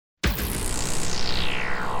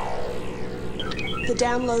The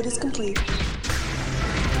download is complete.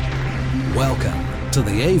 Welcome to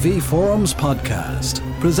the AV Forums podcast,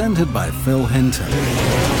 presented by Phil Hinton.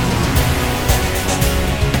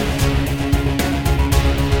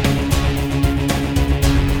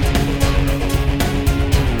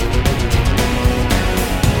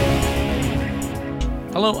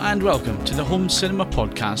 Hello and welcome to the Home Cinema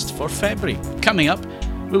podcast for February. Coming up,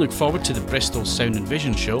 we look forward to the Bristol Sound and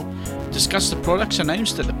Vision show, discuss the products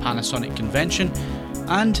announced at the Panasonic convention,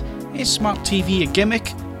 and is Smart TV a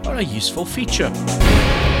gimmick or a useful feature?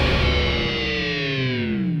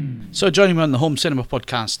 So joining me on the Home Cinema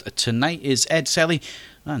podcast tonight is Ed Selly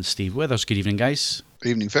and Steve Withers. Good evening, guys. Good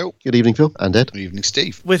evening, Phil. Good evening, Phil and Ed. Good evening,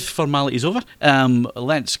 Steve. With formalities over,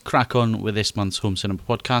 let's crack on with this month's Home Cinema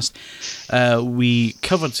podcast. We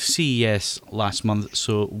covered CES last month,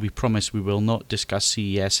 so we promise we will not discuss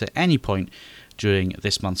CES at any point during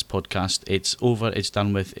this month's podcast. It's over, it's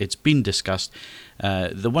done with, it's been discussed.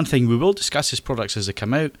 The one thing we will discuss is products as they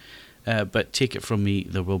come out, but take it from me,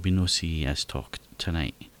 there will be no CES talk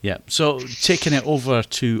tonight. Yeah, so taking it over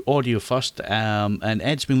to audio first, and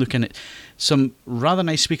Ed's been looking at some rather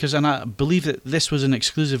nice speakers, and I believe that this was an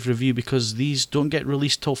exclusive review because these don't get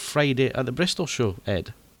released till Friday at the Bristol show,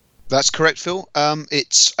 Ed. That's correct, Phil.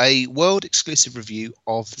 It's a world exclusive review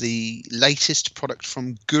of the latest product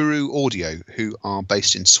from Guru Audio, who are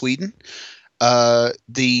based in Sweden.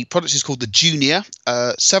 The product is called the Junior,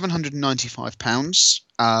 £795,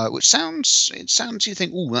 which sounds, you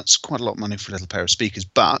think, oh, that's quite a lot of money for a little pair of speakers,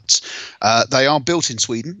 but they are built in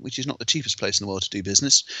Sweden, which is not the cheapest place in the world to do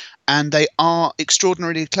business, and they are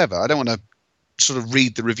extraordinarily clever. I don't want to sort of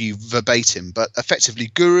read the review verbatim, but effectively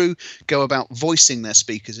Guru go about voicing their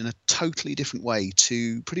speakers in a totally different way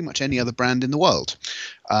to pretty much any other brand in the world.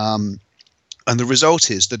 And the result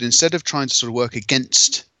is that instead of trying to sort of work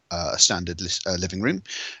against a standard living room,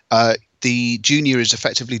 the Junior is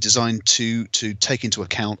effectively designed to take into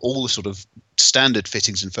account all the sort of standard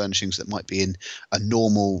fittings and furnishings that might be in a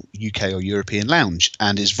normal UK or European lounge,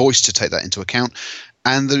 and is voiced to take that into account.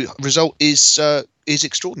 And the result is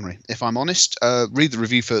extraordinary, if I'm honest. Read the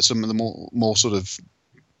review for some of the more sort of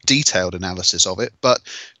detailed analysis of it. But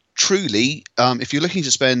truly, if you're looking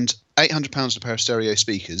to spend £800 on a pair of stereo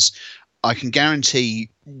speakers, I can guarantee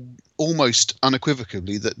almost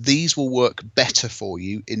unequivocally that these will work better for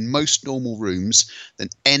you in most normal rooms than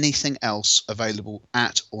anything else available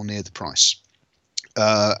at or near the price.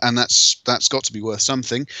 And that's got to be worth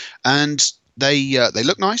something. And they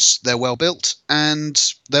look nice, they're well built, and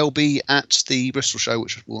they'll be at the Bristol show,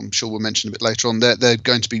 which I'm sure we'll mention a bit later on. They're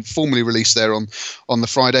going to be formally released there on the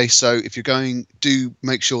Friday. So if you're going, do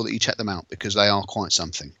make sure that you check them out because they are quite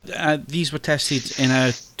something. These were tested in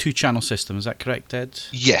a 2-channel system, is that correct, Ed?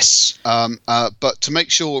 Yes, but to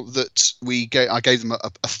make sure that I gave them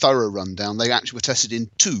a thorough rundown. They actually were tested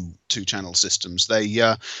in two-channel systems. They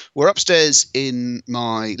were upstairs in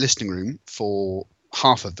my listening room for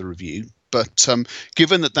half of the review. But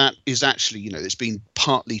given that is actually, it's been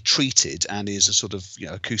partly treated and is a sort of,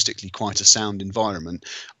 acoustically quite a sound environment,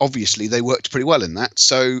 obviously they worked pretty well in that.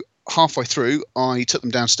 So halfway through, I took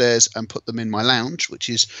them downstairs and put them in my lounge, which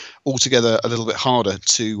is altogether a little bit harder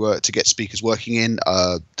to get speakers working in.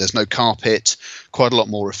 There's no carpet, quite a lot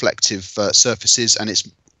more reflective surfaces, and it's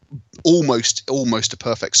almost a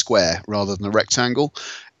perfect square rather than a rectangle.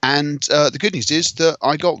 And the good news is that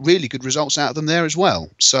I got really good results out of them there as well.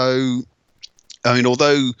 So, I mean,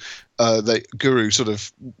 although the Guru sort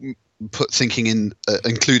of put thinking in,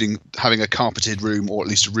 including having a carpeted room or at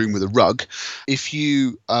least a room with a rug, if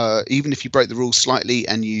you even if you break the rules slightly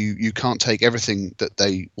and you can't take everything that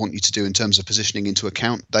they want you to do in terms of positioning into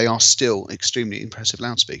account, they are still extremely impressive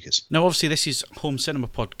loudspeakers. Now, obviously, this is Home Cinema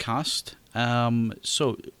podcast.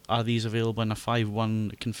 So, are these available in a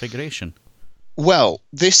 5.1 configuration? Well,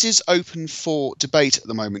 this is open for debate at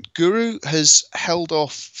the moment. Guru has held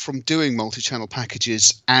off from doing multi-channel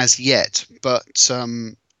packages as yet, but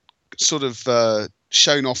sort of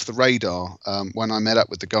shown off the radar when I met up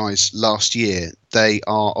with the guys last year. They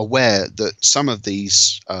are aware that some of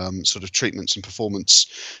these sort of treatments and performance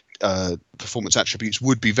attributes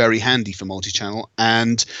would be very handy for multi-channel,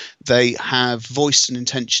 and they have voiced an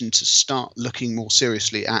intention to start looking more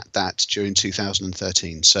seriously at that during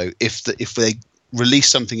 2013. So if they release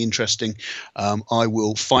something interesting, I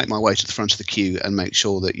will fight my way to the front of the queue and make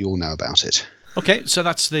sure that you all know about it. Okay, so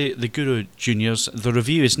that's the Guru Juniors. The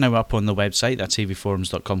review is now up on the website. That's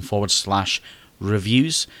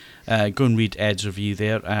avforums.com/reviews. Go and read Ed's review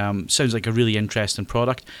there. Sounds like a really interesting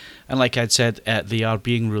product. And like Ed said, they are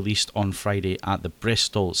being released on Friday at the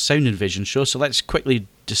Bristol Sound and Vision show. So let's quickly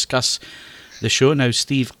discuss the show. Now,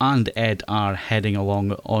 Steve and Ed are heading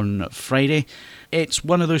along on Friday. It's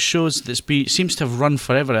one of those shows that seems to have run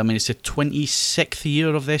forever. I mean, it's the 26th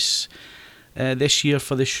year of this year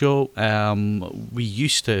for the show. We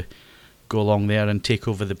used to go along there and take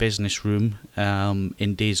over the business room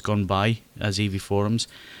in days gone by as AV Forums.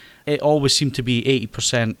 It always seemed to be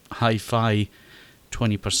 80% hi-fi,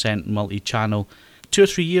 20% multi-channel. 2 or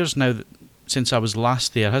 3 years now since I was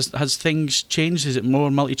last there. Has things changed? Is it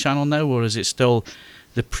more multi-channel now, or is it still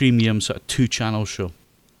the premium sort of 2-channel show?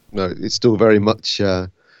 No, it's still very much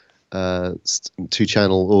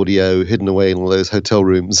 2-channel audio hidden away in all those hotel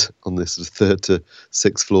rooms on the sort of 3rd to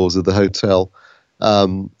 6th floors of the hotel.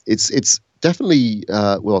 It's definitely,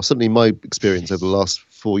 certainly my experience over the last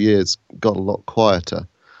 4 years got a lot quieter.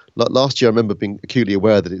 Last year, I remember being acutely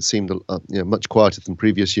aware that it seemed much quieter than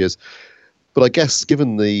previous years. But I guess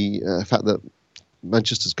given the fact that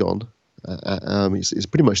Manchester's gone, it's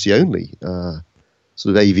pretty much the only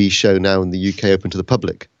sort of AV show now in the UK open to the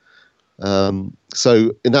public.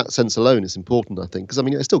 So in that sense alone, it's important, I think, because I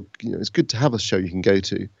mean, it's still, it's good to have a show you can go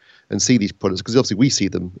to and see these products, because obviously we see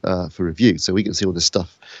them for review, so we can see all this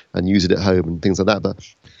stuff and use it at home and things like that. But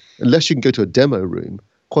unless you can go to a demo room,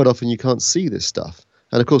 quite often you can't see this stuff.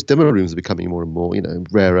 And of course, demo rooms are becoming more and more,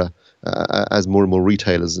 rarer as more and more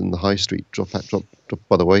retailers in the high street drop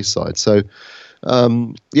by the wayside. So, I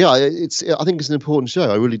think it's an important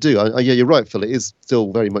show. I really do. You're right, Phil. It is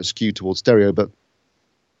still very much skewed towards stereo, but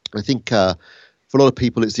I think for a lot of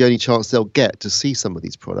people, it's the only chance they'll get to see some of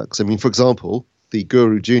these products. I mean, for example, the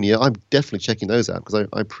Guru Junior, I'm definitely checking those out because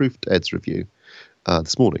I proofed Ed's review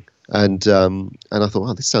this morning, and I thought,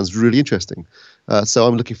 wow, this sounds really interesting. So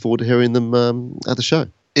I'm looking forward to hearing them at the show.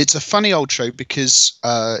 It's a funny old show because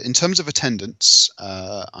in terms of attendance,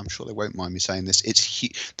 I'm sure they won't mind me saying this,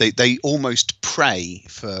 they almost pray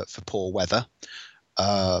for poor weather.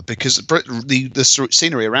 Because the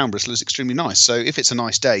scenery around Bristol is extremely nice. So if it's a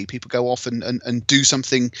nice day, people go off and do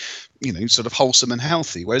something, sort of wholesome and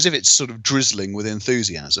healthy. Whereas if it's sort of drizzling with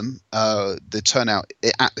enthusiasm, the turnout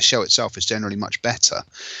at the show itself is generally much better.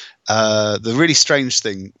 The really strange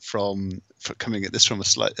thing for coming at this from a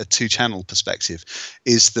 2-channel perspective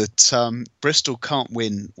is that Bristol can't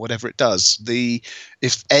win whatever it does.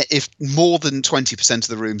 If more than 20% of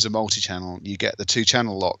the rooms are multi-channel, you get the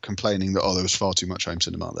 2-channel lot complaining that there was far too much home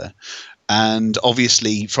cinema there. And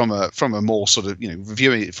obviously, from a more sort of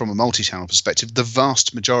reviewing it from a multi-channel perspective, the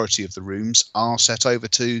vast majority of the rooms are set over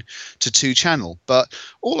to 2-channel. But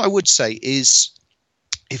all I would say is,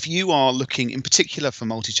 if you are looking in particular for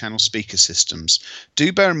multi-channel speaker systems,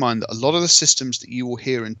 do bear in mind that a lot of the systems that you will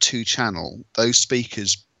hear in 2-channel, those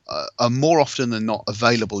speakers are more often than not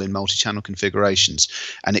available in multi-channel configurations.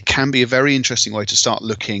 And it can be a very interesting way to start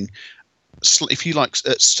looking, if you like,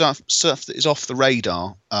 at stuff that is off the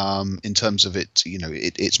radar in terms of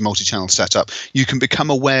its multi-channel setup. You can become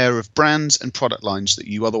aware of brands and product lines that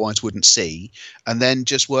you otherwise wouldn't see, and then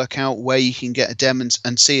just work out where you can get a demo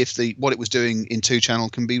and see if what it was doing in 2-channel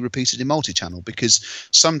can be repeated in multi-channel, because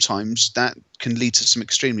sometimes that can lead to some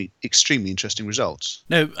extremely interesting results.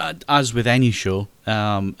 Now, as with any show,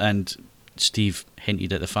 and Steve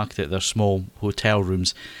hinted at the fact that they're small hotel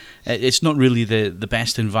rooms, it's not really the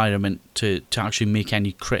best environment to actually make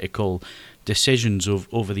any critical decisions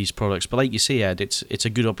over these products. But like you say, Ed, it's a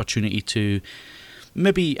good opportunity to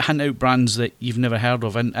maybe hand out brands that you've never heard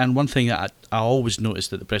of. And one thing that I always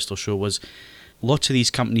noticed at the Bristol show was lots of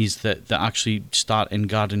these companies that actually start in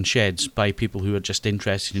garden sheds by people who are just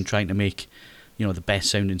interested in trying to make the best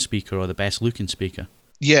sounding speaker or the best looking speaker.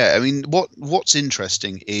 Yeah, I mean, what's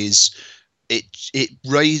interesting is a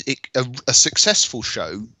successful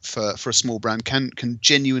show for a small brand can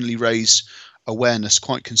genuinely raise awareness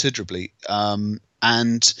quite considerably.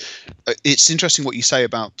 And it's interesting what you say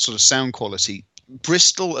about sort of sound quality.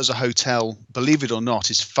 Bristol as a hotel, believe it or not,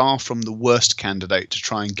 is far from the worst candidate to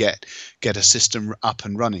try and get a system up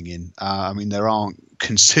and running in. I mean, there are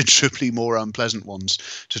considerably more unpleasant ones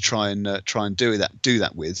to try and do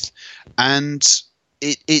that with. And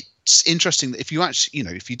it's interesting that if you actually,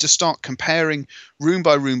 if you just start comparing room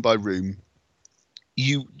by room by room,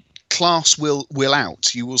 class will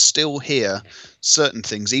out. You will still hear certain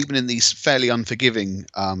things, even in these fairly unforgiving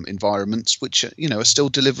environments, which are still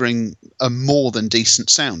delivering a more than decent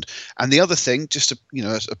sound. And the other thing, just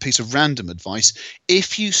a piece of random advice: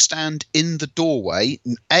 if you stand in the doorway,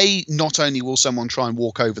 not only will someone try and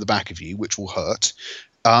walk over the back of you, which will hurt.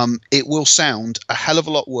 It will sound a hell of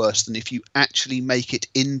a lot worse than if you actually make it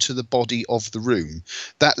into the body of the room.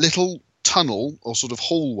 That little tunnel or sort of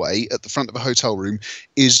hallway at the front of a hotel room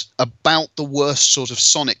is about the worst sort of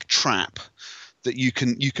sonic trap that you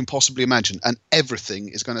can possibly imagine, and everything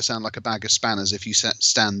is going to sound like a bag of spanners if you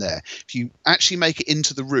stand there. If you actually make it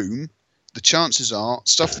into the room, the chances are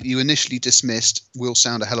stuff that you initially dismissed will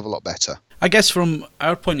sound a hell of a lot better. I guess from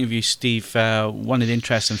our point of view, Steve, one of the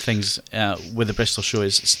interesting things with the Bristol show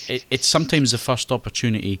is it's sometimes the first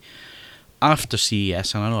opportunity after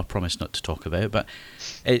CES, and I know I promised not to talk about it, but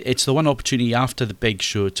it's the one opportunity after the big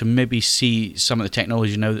show to maybe see some of the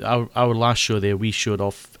technology. Now, our last show there, we showed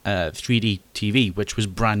off 3D TV, which was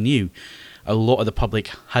brand new. A lot of the public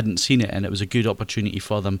hadn't seen it, and it was a good opportunity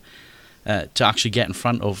for them to actually get in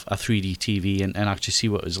front of a 3D TV and actually see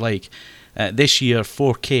what it was like. This year,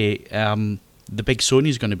 4K, the big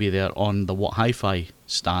Sony's going to be there on the What Hi-Fi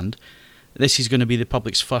stand. This is going to be the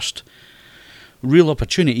public's first real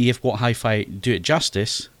opportunity, if What Hi-Fi do it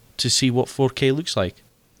justice, to see what 4K looks like.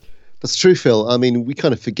 That's true, Phil. I mean, we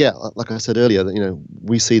kind of forget, like I said earlier, that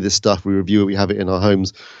we see this stuff, we review it, we have it in our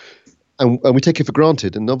homes, and we take it for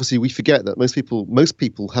granted. And obviously, we forget that most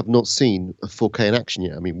people have not seen a 4K in action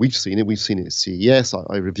yet. I mean, we've seen it. We've seen it at CES.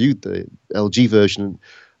 I reviewed the LG version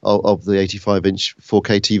of the 85-inch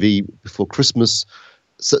 4K TV before Christmas.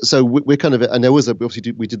 So we're kind of, and there was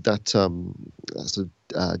we did that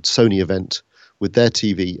Sony event with their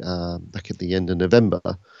TV back at the end of November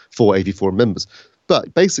for AV4 members.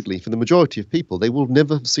 But basically, for the majority of people, they will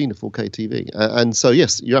never have seen a 4K TV. And so,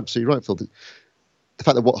 yes, you're absolutely right, Phil. The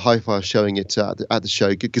fact that What Hi-Fi is showing it at the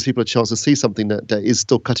show gives people a chance to see something that is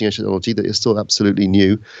still cutting-edge technology, that is still absolutely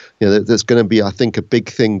new. There's going to be, I think, a big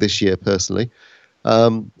thing this year, personally.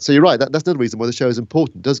 So you're right. That's another reason why the show is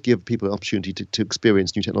important. It does give people an opportunity to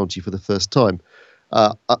experience new technology for the first time.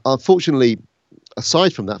 Unfortunately,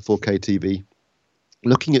 aside from that 4K TV,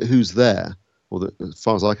 looking at who's there, as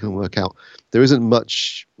far as I can work out, there isn't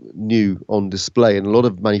much new on display, and a lot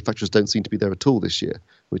of manufacturers don't seem to be there at all this year,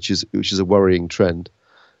 which is a worrying trend.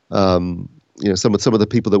 Some of the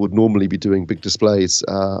people that would normally be doing big displays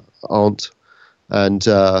aren't, and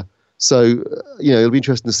so it'll be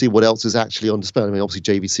interesting to see what else is actually on display. I mean,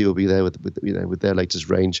 obviously JVC will be there with their latest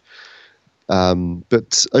range,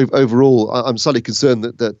 but overall, I'm slightly concerned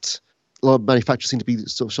that a lot of manufacturers seem to be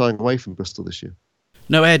sort of shying away from Bristol this year.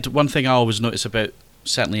 Now, Ed, one thing I always notice about,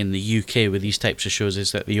 certainly in the UK with these types of shows,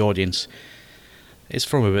 is that the audience is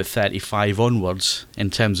from about 35 onwards in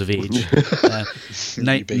terms of age.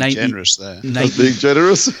 You're being generous there. Being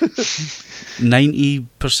generous.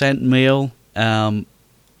 90% male.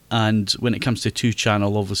 And when it comes to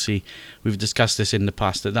 2-channel, obviously, we've discussed this in the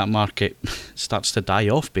past, that market starts to die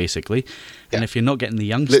off, basically. Yeah. And if you're not getting the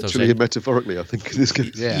youngsters literally and metaphorically, I think, in this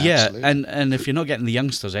case. Yeah, and if you're not getting the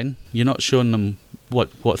youngsters in, you're not showing them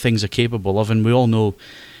what things are capable of. And we all know,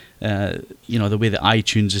 the way that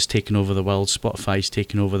iTunes is taking over the world, Spotify's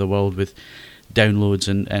taking over the world with downloads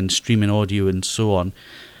and streaming audio and so on.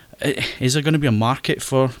 Is there going to be a market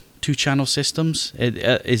for 2-channel systems?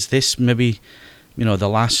 Is this maybe the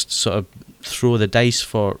last sort of throw of the dice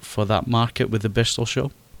for that market with the Bristol show?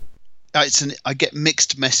 I get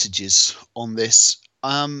mixed messages on this.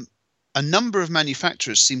 A number of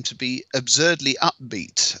manufacturers seem to be absurdly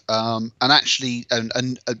upbeat, and actually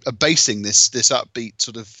and basing this upbeat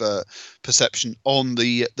sort of perception on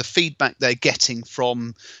the feedback they're getting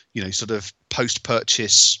from sort of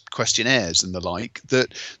post-purchase questionnaires and the like.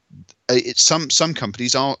 That some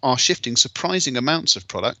companies are shifting surprising amounts of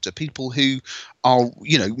product to people who are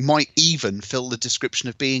might even fill the description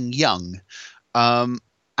of being young,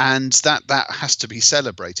 and that has to be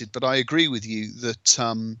celebrated. But I agree with you that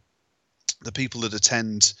the people that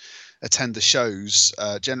attend the shows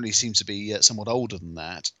generally seem to be somewhat older than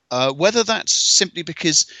that. Whether that's simply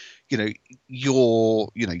because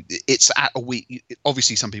it's at a week.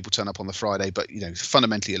 Obviously, some people turn up on the Friday, but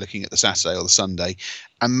fundamentally, you're looking at the Saturday or the Sunday,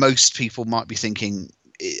 and most people might be thinking,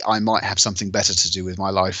 I might have something better to do with my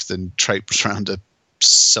life than traipse around a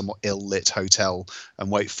somewhat ill-lit hotel and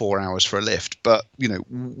wait 4 hours for a lift. But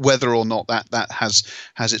whether or not that has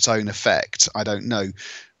its own effect, I don't know.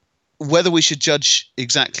 Whether we should judge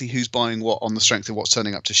exactly who's buying what on the strength of what's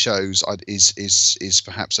turning up to shows is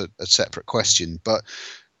perhaps a separate question. But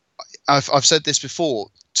I've said this before.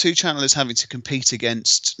 2-channel is having to compete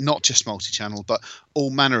against not just multi-channel, but all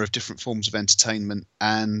manner of different forms of entertainment,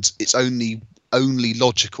 and it's only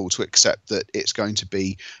logical to accept that it's going to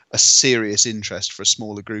be a serious interest for a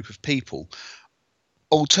smaller group of people.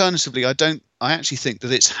 Alternatively, I actually think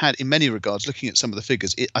that it's had, in many regards, looking at some of the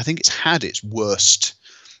figures, I think it's had its worst,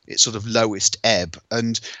 its sort of lowest ebb,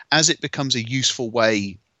 and as it becomes a useful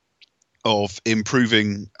way of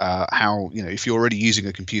improving how if you're already using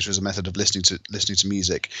a computer as a method of listening to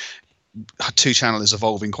music, 2-channel is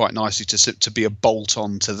evolving quite nicely to be a bolt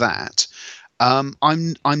on to that. I'm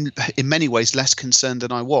in many ways less concerned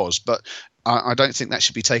than I was, but I don't think that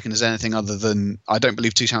should be taken as anything other than I don't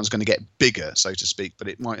believe Two Channel is going to get bigger, so to speak, but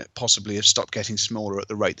it might possibly have stopped getting smaller at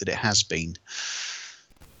the rate that it has been.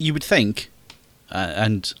 You would think,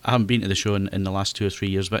 and I haven't been to the show in the last 2 or 3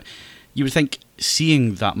 years, but you would think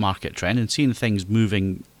seeing that market trend and seeing things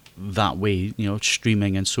moving that way,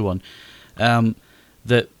 streaming and so on,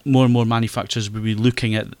 that more and more manufacturers will be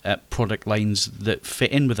looking at product lines that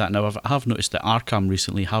fit in with that. Now, I have noticed that Arcam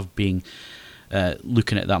recently have been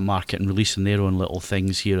looking at that market and releasing their own little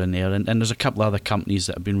things here and there. And there's a couple of other companies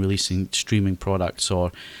that have been releasing streaming products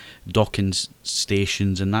or docking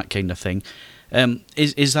stations and that kind of thing.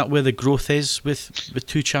 Is that where the growth is with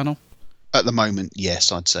Two Channel? At the moment, yes,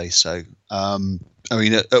 I'd say so.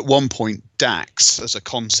 At one point, DACs as a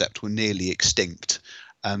concept were nearly extinct,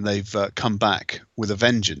 and they've come back with a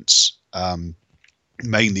vengeance,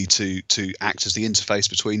 mainly to act as the interface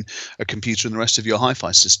between a computer and the rest of your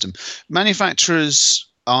hi-fi system. Manufacturers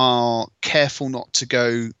are careful not to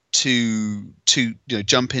go to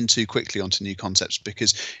jump in too quickly onto new concepts,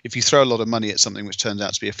 because if you throw a lot of money at something which turns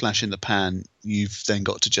out to be a flash in the pan, you've then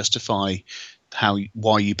got to justify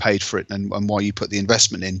why you paid for it and why you put the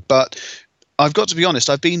investment in. But I've got to be honest,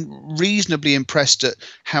 I've been reasonably impressed at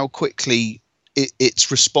how quickly it's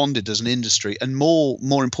responded as an industry, and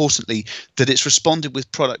more importantly, that it's responded with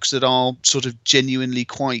products that are sort of genuinely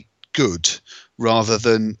quite good, rather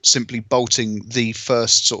than simply bolting the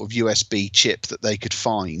first sort of USB chip that they could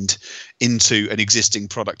find into an existing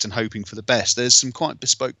product and hoping for the best. There's some quite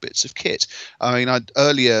bespoke bits of kit. I mean,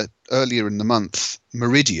 earlier in the month,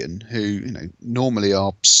 Meridian, who normally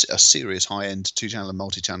are a serious high-end two-channel and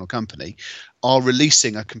multi-channel company, are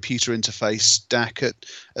releasing a computer interface DAC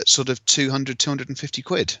at sort of 250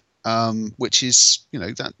 quid. Which is,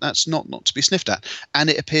 that's not to be sniffed at, and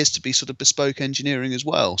it appears to be sort of bespoke engineering as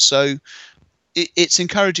well. So it's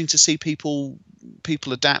encouraging to see people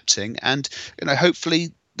adapting, and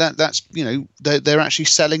hopefully that's they're actually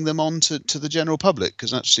selling them on to the general public,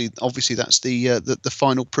 because obviously that's the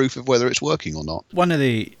final proof of whether it's working or not. One of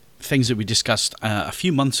the things that we discussed a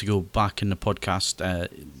few months ago back in the podcast,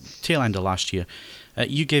 tail end of last year,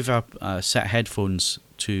 you gave up a set of headphones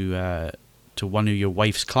to one of your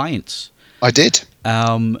wife's clients. I did.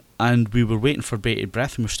 And we were waiting for bated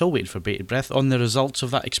breath, and we're still waiting for bated breath on the results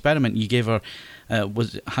of that experiment. You gave her,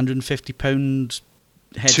 was it £150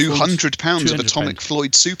 headphones? £200 of Atomic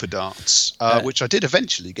Floyd Super Darts, which I did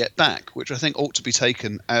eventually get back, which I think ought to be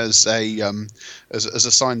taken as a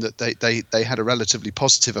sign that they had a relatively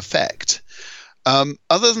positive effect.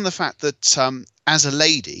 Other than the fact that as a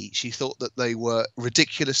lady, she thought that they were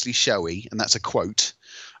ridiculously showy, and that's a quote,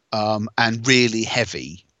 and really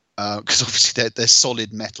heavy, because obviously they're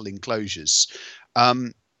solid metal enclosures.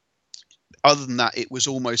 Other than that, it was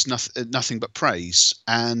almost nothing but praise.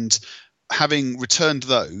 And having returned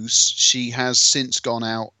those, she has since gone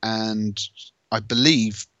out, and I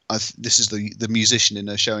believe this is the musician in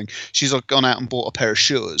her showing. She's gone out and bought a pair of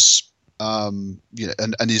Shure, and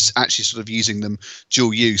is actually sort of using them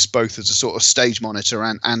dual use, both as a sort of stage monitor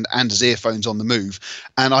and as earphones on the move.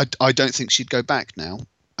 And I don't think she'd go back now.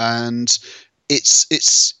 And it's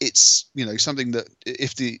something that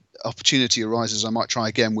if the opportunity arises, I might try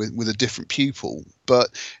again with a different pupil. But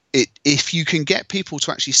if you can get people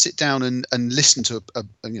to actually sit down and listen to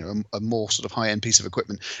a more sort of high-end piece of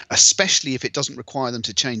equipment, especially if it doesn't require them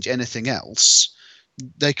to change anything else,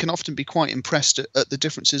 they can often be quite impressed at the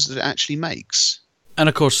differences that it actually makes. And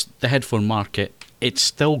of course, the headphone market, it's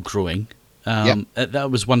still growing. That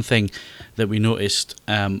was one thing that we noticed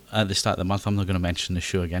at the start of the month. I'm not going to mention the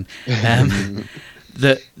show again.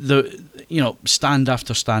 The stand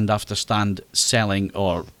after stand after stand selling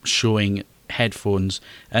or showing headphones,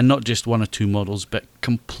 and not just one or two models, but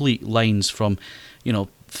complete lines from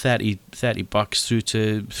 $30 through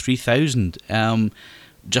to 3,000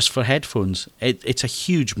 just for headphones. It's a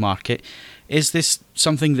huge market. Is this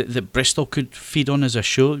something that Bristol could feed on as a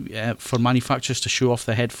show for manufacturers to show off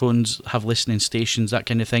the headphones, have listening stations, that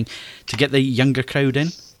kind of thing, to get the younger crowd in?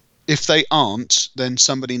 If they aren't, then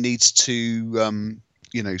somebody needs to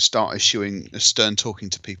start issuing a stern talking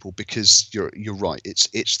to people, because you're right.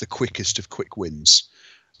 It's the quickest of quick wins.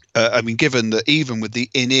 Given that even with the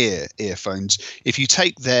in-ear earphones, if you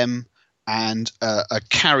take them and a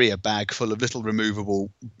carrier bag full of little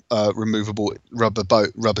removable rubber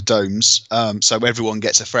domes, so everyone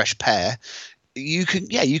gets a fresh pair, you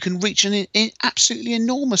can reach an absolutely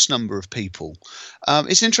enormous number of people.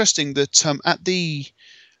 It's interesting that at the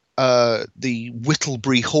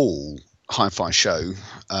Whittlebury Hall Hi-Fi show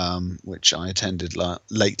which I attended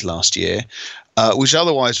late last year, which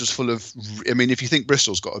otherwise was full of. I mean, if you think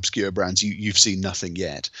Bristol's got obscure brands, you've seen nothing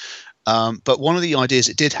yet. But one of the ideas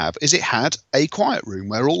it did have is it had a quiet room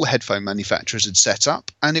where all the headphone manufacturers had set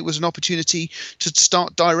up, and it was an opportunity to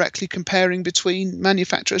start directly comparing between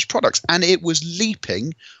manufacturers' products, and it was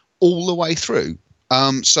leaping all the way through.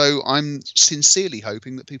 So I'm sincerely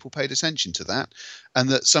hoping that people paid attention to that, and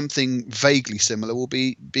that something vaguely similar will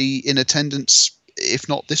be in attendance, if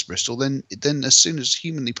not this Bristol, then as soon as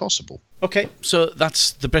humanly possible. Okay, so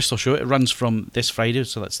that's the Bristol show. It runs from this Friday,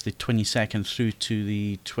 so that's the 22nd through to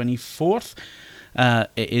the 24th.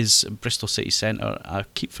 It is Bristol City Centre. I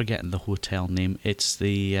keep forgetting the hotel name. It's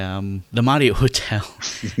the Marriott Hotel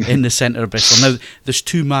in the centre of Bristol. Now, there's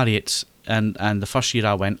two Marriotts. And the first year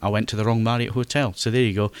I went to the wrong Marriott Hotel. So there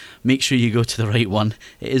you go. Make sure you go to the right one.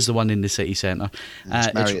 It is the one in the city centre.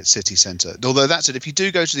 It's Marriott City Centre. Although that's it. If you do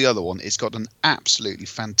go to the other one, it's got an absolutely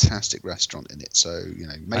fantastic restaurant in it. So,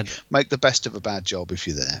 make the best of a bad job if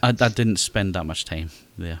you're there. I didn't spend that much time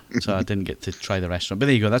there, so I didn't get to try the restaurant. But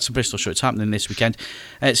there you go. That's the Bristol show. It's happening this weekend.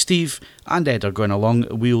 Steve and Ed are going along.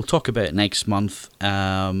 We'll talk about it next month.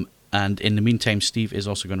 And in the meantime, Steve is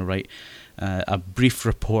also going to write a brief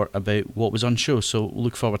report about what was on show, so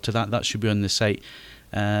look forward to that. That should be on the site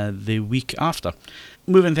the week after.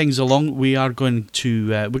 Moving things along, we are going to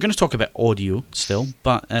we're going to talk about audio still,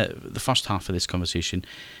 but the first half of this conversation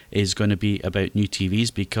is going to be about new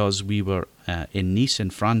TVs, because we were in Nice in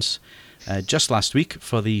France just last week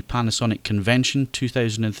for the Panasonic Convention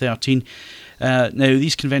 2013. Now,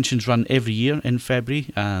 these conventions run every year in February,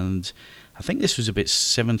 and I think this was about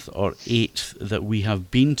 7th or 8th that we have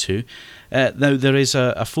been to. Now, there is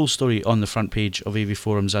a full story on the front page of AV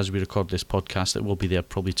Forums as we record this podcast. It will be there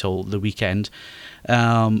probably till the weekend,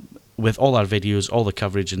 with all our videos, all the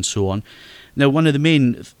coverage and so on. Now, one of the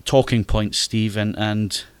main talking points, Steve,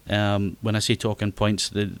 and when I say talking points,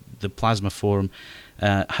 the Plasma Forum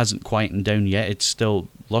hasn't quietened down yet. It's still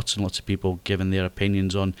lots and lots of people giving their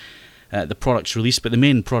opinions on the products released, but the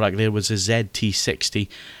main product there was a ZT60,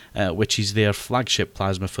 which is their flagship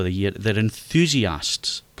plasma for the year, their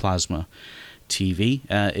Enthusiasts plasma TV.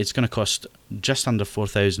 It's going to cost just under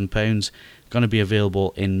 £4,000, going to be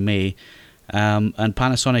available in May, and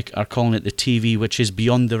Panasonic are calling it the TV which is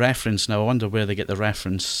beyond the reference. Now, I wonder where they get the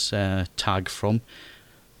reference tag from.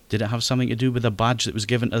 Did it have something to do with a badge that was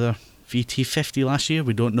given to the VT50 last year?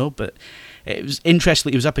 We don't know, but it was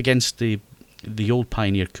interesting. It was up against the old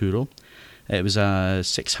Pioneer Kuro. It was a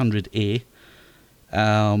 600A,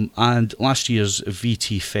 and last year's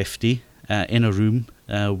VT50 in a room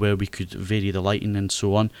where we could vary the lighting and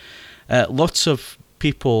so on. Lots of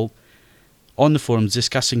people on the forums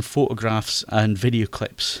discussing photographs and video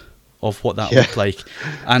clips of what that looked like,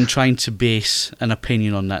 and trying to base an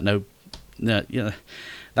opinion on that. Now,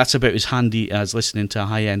 that's about as handy as listening to a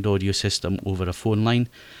high-end audio system over a phone line.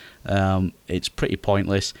 It's pretty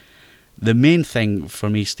pointless. The main thing for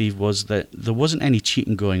me, Steve, was that there wasn't any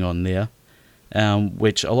cheating going on there,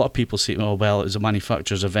 which a lot of people say, oh, well, it was a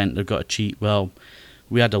manufacturer's event, they've got to cheat. Well,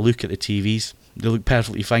 we had a look at the TVs. They looked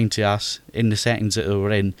perfectly fine to us in the settings that they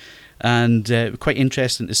were in. And quite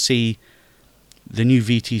interesting to see the new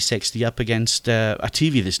VT60 up against a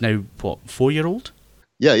TV that's now, 4-year-old?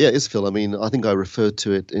 Yeah, it is, Phil. I mean, I think I referred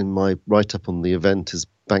to it in my write-up on the event as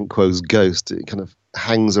Banquo's ghost. It kind of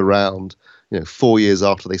hangs around 4 years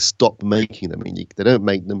after they stopped making them. I mean, they don't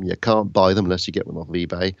make them, you can't buy them unless you get them off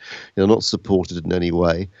eBay. They're not supported in any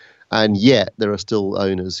way. And yet there are still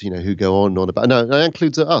owners, who go on about. No, that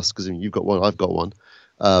includes us, because you've got one, I've got one.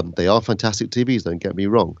 They are fantastic TVs, don't get me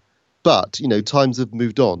wrong. But, times have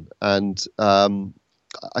moved on. And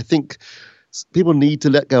I think people need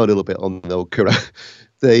to let go a little bit on the old Kuro.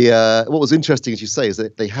 What was interesting, as you say, is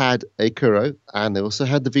that they had a Kuro and they also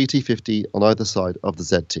had the VT50 on either side of the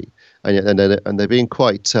ZT. And they're being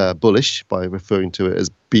quite bullish by referring to it as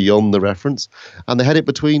beyond the reference. And they had it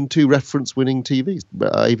between two reference-winning TVs,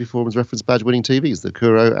 AV Forum's reference badge-winning TVs, the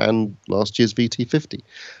Kuro and last year's VT50.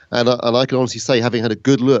 And I can honestly say, having had a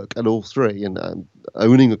good look at all three and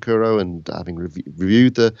owning a Kuro and having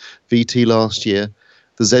reviewed the VT last year,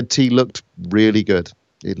 the ZT looked really good.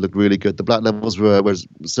 It looked really good. The black levels were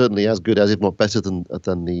certainly as good as, if not better than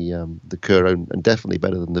the Kuro, and definitely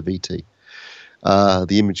better than the VT.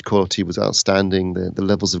 The image quality was outstanding. The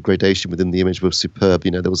levels of gradation within the image were superb.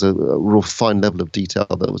 There was a real fine level of detail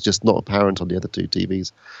that was just not apparent on the other two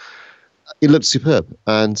TVs. It looked superb,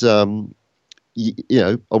 and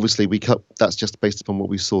obviously that's just based upon what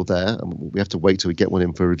we saw there, and we have to wait till we get one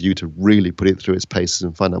in for review to really put it through its paces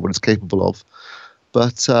and find out what it's capable of.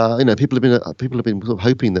 But people have been sort of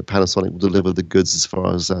hoping that Panasonic will deliver the goods as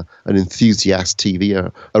far as an enthusiast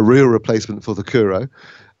TV, a real replacement for the Kuro.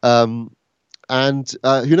 And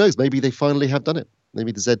who knows? Maybe they finally have done it.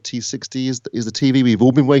 Maybe the ZT60 is the TV we've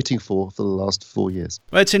all been waiting for the last 4 years.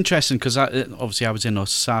 Well, it's interesting because obviously I was in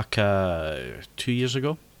Osaka 2 years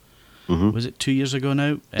ago. Mm-hmm. Was it 2 years ago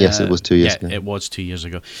now? Yes, it was 2 years ago. It was 2 years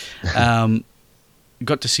ago.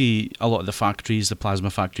 Got to see a lot of the factories, the plasma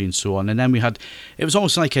factory and so on. And then it was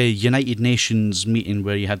almost like a United Nations meeting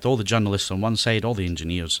where you had all the journalists on one side, all the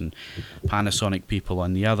engineers and Panasonic people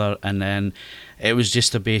on the other. And then it was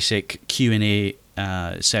just a basic Q&A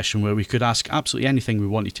session where we could ask absolutely anything we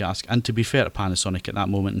wanted to ask. And to be fair to Panasonic at that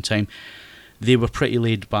moment in time, they were pretty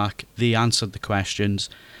laid back. They answered the questions.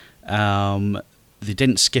 They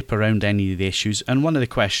didn't skip around any of the issues. And one of the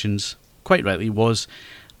questions, quite rightly, was,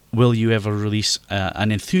 will you ever release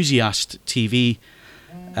an enthusiast TV?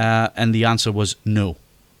 And the answer was no.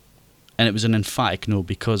 And it was an emphatic no,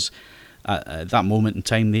 because at that moment in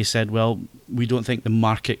time they said, well, we don't think the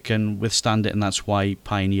market can withstand it, and that's why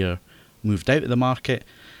Pioneer moved out of the market,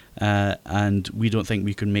 and we don't think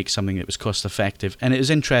we can make something that was cost effective. And it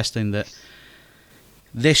was interesting that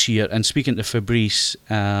this year, and speaking to Fabrice,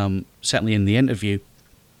 certainly in the interview,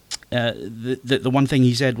 the one thing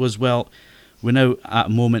he said was, well, we're now at a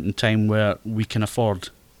moment in time where we can afford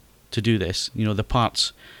to do this. You know, the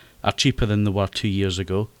parts are cheaper than they were 2 years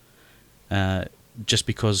ago, just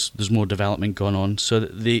because there's more development going on. So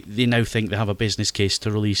they now think they have a business case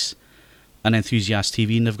to release an enthusiast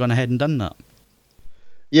TV, and they've gone ahead and done that.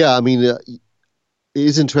 Yeah, I mean, it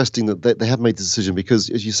is interesting that they have made the decision because,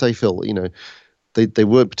 as you say, Phil, you know, they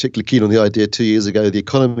weren't particularly keen on the idea 2 years ago. The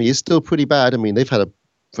economy is still pretty bad. I mean, they've had a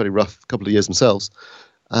very rough couple of years themselves.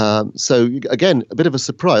 So again, a bit of a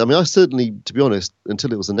surprise. I mean, I certainly, to be honest,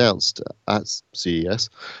 until it was announced at CES,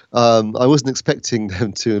 I wasn't expecting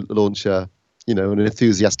them to launch an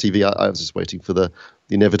enthusiast TV. I was just waiting for the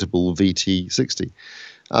inevitable VT60.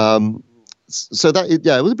 So that, it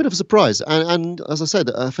was a bit of a surprise, and as I said,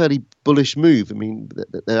 a fairly bullish move. I mean,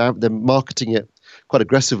 they're marketing it quite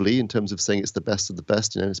aggressively in terms of saying it's the best of the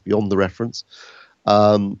best. You know, it's beyond the reference.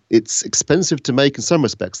 It's expensive to make in some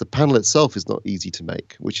respects. The panel itself is not easy to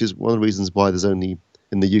make, which is one of the reasons why there's only,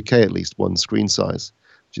 in the UK at least, one screen size,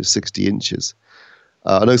 which is 60 inches.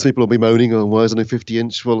 I know some people will be moaning, oh, why is it only 50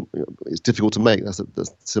 inch? Well, it's difficult to make. That's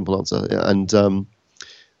the simple answer. And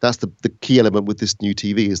that's the key element with this new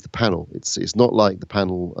TV is the panel. It's not like the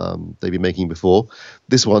panel they've been making before.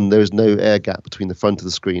 This one, there is no air gap between the front of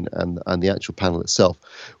the screen and the actual panel itself,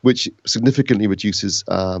 which significantly reduces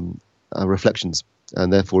reflections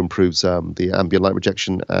and therefore improves the ambient light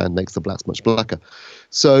rejection and makes the blacks much blacker.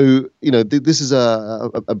 So, you know, this is a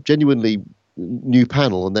genuinely new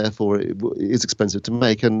panel, and therefore it is expensive to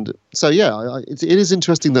make. And so, it is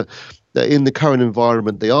interesting that in the current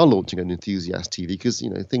environment they are launching an enthusiast TV because, you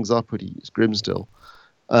know, things are pretty grim still.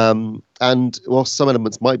 And whilst some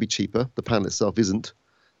elements might be cheaper, the panel itself isn't.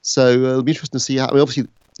 So it'll be interesting to see how. I mean, obviously,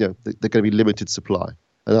 you know, they're going to be limited supply.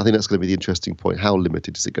 And I think that's going to be the interesting point. How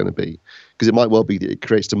limited is it going to be? Because it might well be that it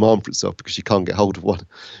creates demand for itself because you can't get hold of one,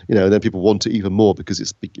 you know, and then people want it even more because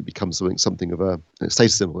it becomes something of a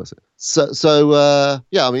status symbol, is it? So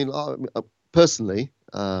I mean, personally,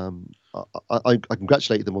 I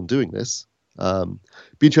congratulate them on doing this.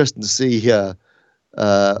 Be interesting to see how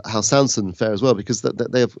Samsung fare as well, because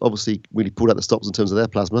they have obviously really pulled out the stops in terms of their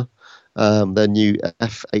plasma. Their new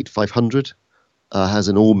F8500. Has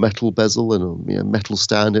an all-metal bezel and a metal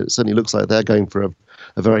stand. It certainly looks like they're going for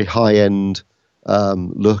a very high-end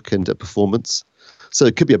look and performance. So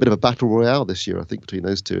it could be a bit of a battle royale this year, I think, between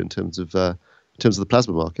those two in terms of the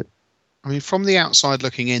plasma market. I mean, from the outside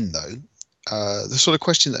looking in, though, the sort of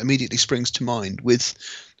question that immediately springs to mind with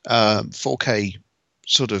 4K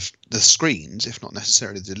sort of the screens, if not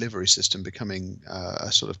necessarily the delivery system, becoming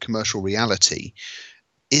a sort of commercial reality,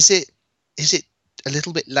 is it a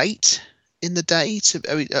little bit late in the day?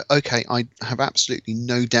 I have absolutely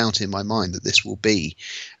no doubt in my mind that this will be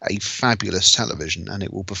a fabulous television and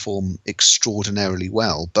it will perform extraordinarily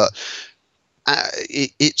well. But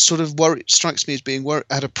it sort of strikes me as being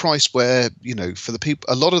at a price where, you know, for the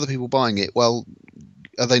people, a lot of the people buying it, well,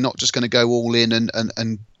 are they not just going to go all in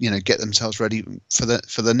and you know, get themselves ready for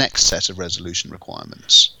the next set of resolution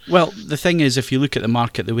requirements? Well, the thing is, if you look at the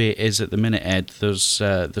market the way it is at the minute, Ed, there's 2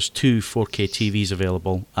 4K TVs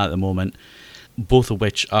available at the moment, both of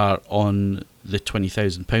which are on the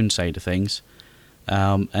 £20,000 side of things,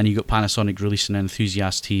 and you got Panasonic releasing an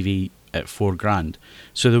enthusiast TV at $4,000.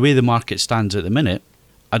 So the way the market stands at the minute,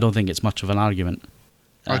 I don't think it's much of an argument.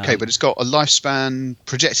 Okay, but it's got a lifespan,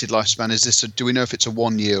 projected lifespan. Is this? Do we know if it's a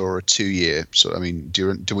 1 year or a 2 year? So I mean,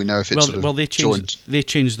 do we know if it's they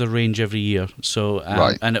change the range every year. So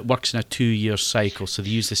right. And it works in a 2-year cycle. So they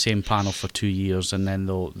use the same panel for 2 years, and then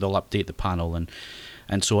they'll update the panel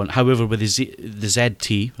and so on. However, with the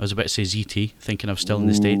ZT, I was about to say ZT, thinking I was still in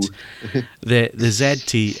the States. the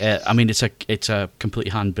ZT, I mean, it's a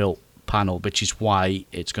completely hand built panel, which is why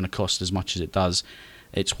it's going to cost as much as it does.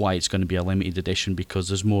 It's why it's going to be a limited edition, because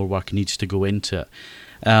there's more work needs to go into it.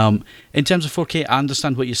 In terms of 4K, I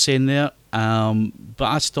understand what you're saying there, but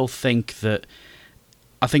I still think that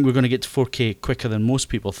we're going to get to 4K quicker than most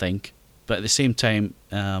people think. But at the same time,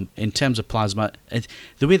 in terms of plasma,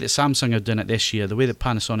 the way that Samsung are doing it this year, the way that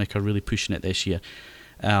Panasonic are really pushing it this year,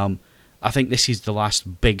 I think this is the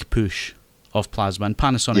last big push of plasma. And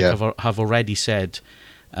Panasonic have already said,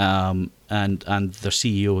 and their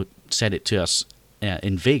CEO said it to us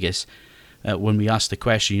in Vegas when we asked the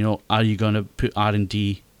question, are you going to put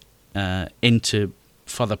R&D into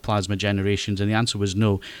further plasma generations? And the answer was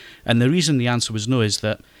no. And the reason the answer was no is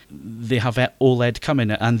that they have OLED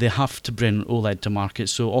coming, and they have to bring OLED to market,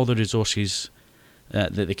 so all the resources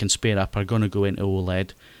that they can spare up are going to go into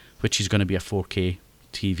OLED, which is going to be a 4K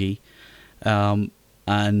TV,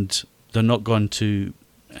 and they're not going to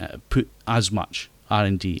put as much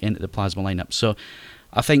R&D into the plasma lineup. So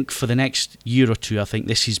I think for the next year or two, I think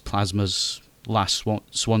this is plasma's last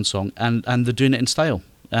swan song, and they're doing it in style,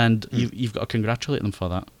 and you've got to congratulate them for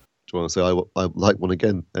that. Do you want to say I like one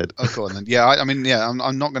again, Ed? Oh, go on then. Yeah,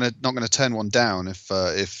 I'm not gonna turn one down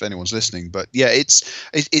if anyone's listening. But yeah,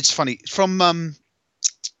 it's funny from a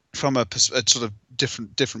sort of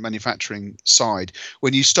different manufacturing side.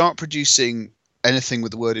 When you start producing anything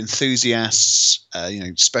with the word enthusiasts,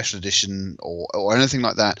 special edition or anything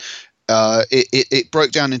like that, it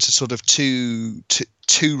broke down into sort of two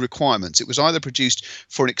requirements. It was either produced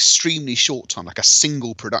for an extremely short time, like a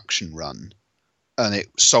single production run, and it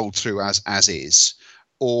sold through as is,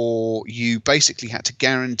 or you basically had to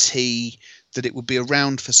guarantee that it would be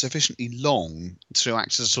around for sufficiently long to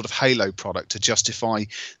act as a sort of halo product to justify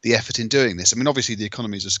the effort in doing this. I mean, obviously the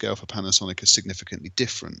economies of scale for Panasonic are significantly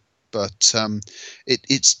different, but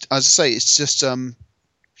it's, as I say, it's just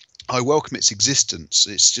I welcome its existence.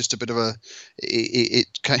 It's just a bit of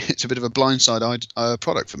it's a bit of a blindside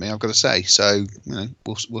product for me, I've got to say. So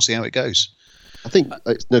we'll see how it goes. I think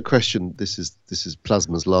it's no question this is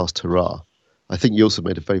plasma's last hurrah. I think you also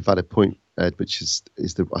made a very valid point, Ed, which is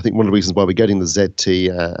I think one of the reasons why we're getting the ZT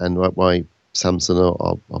and why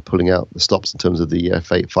Samsung are pulling out the stops in terms of the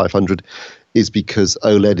F8 500 is because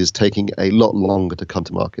OLED is taking a lot longer to come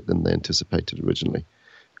to market than they anticipated originally.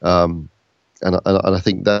 And I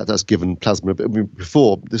think that's given plasma.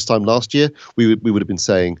 Before this time last year, we would have been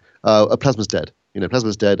saying plasma's dead.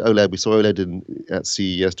 Plasma's dead. OLED. We saw OLED at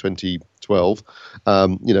CES 2012.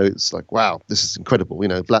 It's like, wow, this is incredible.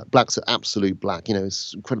 Black's an absolute black.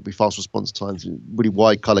 It's incredibly fast response times, really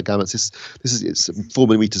wide color gamuts. It's 4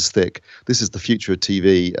 millimeters thick. This is the future of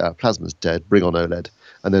TV. Plasma's dead. Bring on OLED.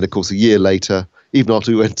 And then, of course, a year later, even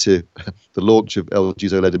after we went to the launch of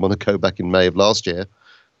LG's OLED in Monaco back in May of last year,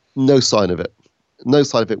 no sign of it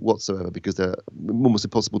whatsoever, because they're almost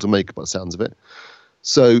impossible to make by the sounds of it.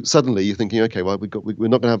 So suddenly you're thinking, okay, well, we're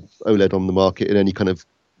not going to have OLED on the market in any kind of,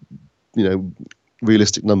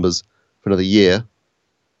 realistic numbers for another year.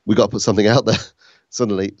 We got to put something out there.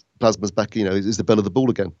 Suddenly, plasma's back. Is the belle of the ball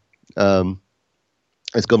again.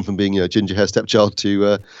 It's gone from being ginger hair stepchild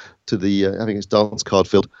to the having its dance card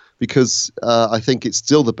filled, because I think it's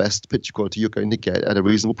still the best picture quality you're going to get at a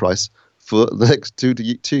reasonable price for the next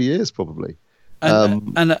 2 years probably.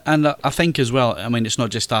 And I think as well, I mean, it's not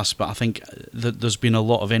just us, but I think that there's been a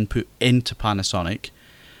lot of input into Panasonic,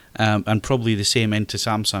 and probably the same into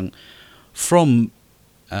Samsung, from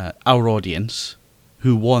our audience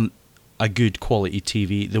who want a good quality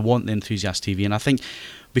TV. They want the enthusiast TV, and I think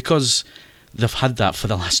because they've had that for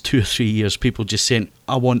the last 2 or 3 years, people just saying,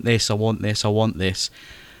 I want this, I want this, I want this.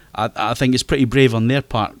 I think it's pretty brave on their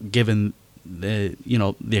part, given the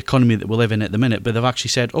economy that we live in at the minute. But they've actually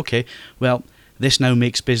said, okay, well, this now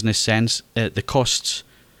makes business sense. The costs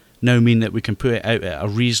now mean that we can put it out at a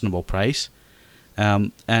reasonable price,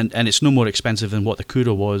 and it's no more expensive than what the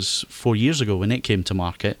Kuro was 4 years ago when it came to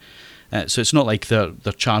market. So it's not like they're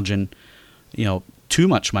charging, too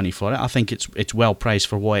much money for it. I think it's well priced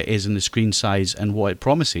for what it is in the screen size and what it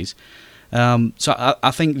promises. So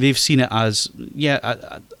I think they've seen it as,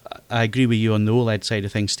 I agree with you on the OLED side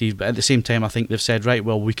of things, Steve, but at the same time I think they've said, right,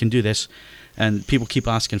 well, we can do this, and people keep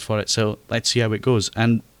asking for it, so let's see how it goes.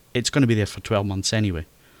 And it's going to be there for 12 months anyway.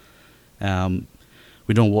 We don't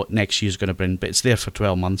know what next year's going to bring, but it's there for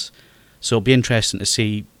 12 months. So it'll be interesting to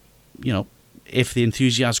see, if the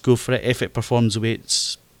enthusiasts go for it, if it performs the way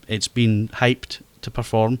it's been hyped to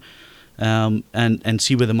perform, and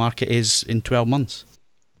see where the market is in 12 months.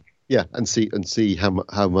 Yeah, and see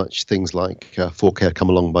how much things like 4K come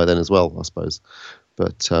along by then as well, I suppose.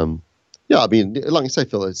 But I mean, like you say,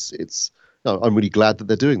 Phil, it's. No, I'm really glad that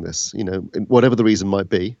they're doing this. Whatever the reason might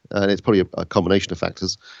be, and it's probably a combination of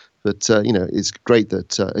factors. But it's great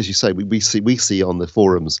that, as you say, we see on the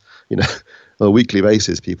forums, on a weekly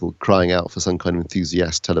basis, people crying out for some kind of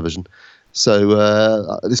enthusiast television.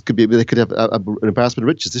 So they could have an embarrassment of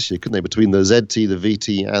riches this year, couldn't they? Between the ZT, the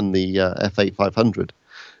VT, and the F8 500,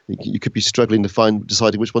 you could be struggling to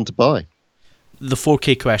deciding which one to buy. The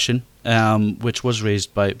 4K question, which was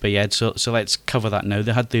raised by Ed, so let's cover that now.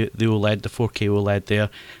 They had the OLED, the 4K OLED there.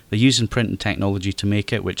 They're using printing technology to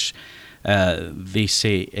make it, which they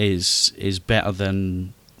say is better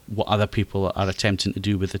than what other people are attempting to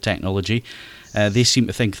do with the technology. They seem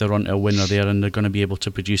to think they're onto a winner there, and they're going to be able to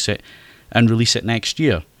produce it and release it next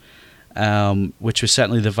year, which was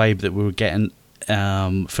certainly the vibe that we were getting.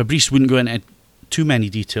 Fabrice wouldn't go into too many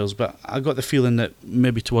details, but I got the feeling that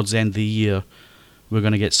maybe towards the end of the year we're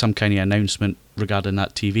going to get some kind of announcement regarding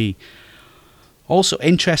that TV. Also,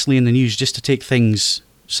 interestingly in the news, just to take things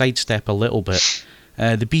sidestep a little bit,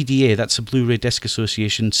 the BDA, that's the Blu-ray Disc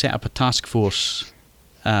Association, set up a task force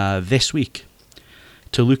this week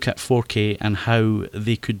to look at 4K and how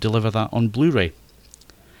they could deliver that on Blu-ray.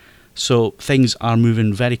 So things are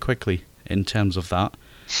moving very quickly in terms of that.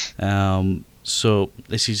 So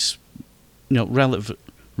this is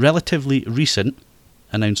relatively recent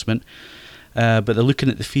announcement, but they're looking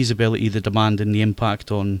at the feasibility, the demand, and the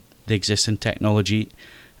impact on the existing technology,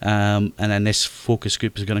 and then this focus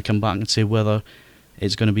group is going to come back and say whether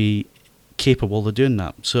it's going to be capable of doing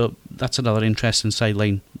that. So that's another interesting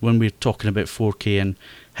sideline when we're talking about 4K and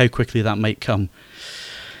how quickly that might come.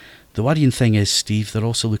 The worrying thing is, Steve, they're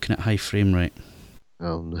also looking at high frame rate.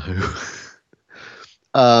 Oh no.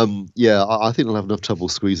 I think they'll have enough trouble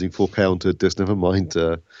squeezing 4K onto a disc, never mind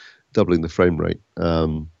doubling the frame rate. I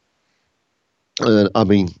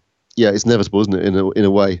mean, it's inevitable, isn't it, in a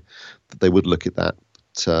way that they would look at that.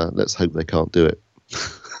 But let's hope they can't do it.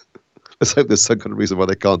 Let's hope there's some kind of reason why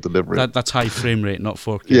they can't deliver it. That's high frame rate, not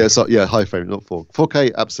 4K. Yeah, high frame rate, not 4K.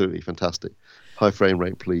 4K, absolutely fantastic. High frame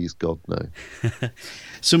rate, please, God, no.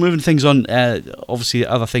 So moving things on, obviously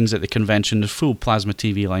other things at the convention, the full plasma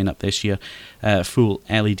TV lineup this year, full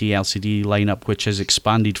LED, LCD lineup, which has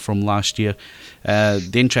expanded from last year.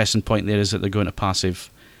 The interesting point there is that they're going to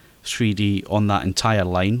passive 3D on that entire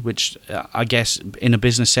line, which I guess in a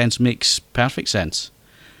business sense makes perfect sense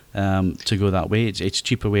to go that way. It's a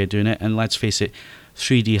cheaper way of doing it, and let's face it,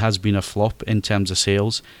 3D has been a flop in terms of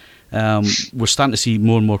sales. We're starting to see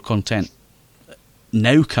more and more content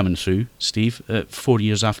now coming through, Steve, 4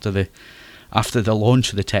 years after the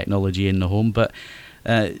launch of the technology in the home, but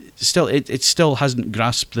still it still hasn't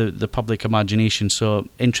grasped the public imagination, so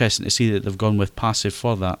interesting to see that they've gone with passive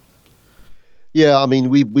for that. Yeah, I mean,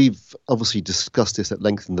 we've obviously discussed this at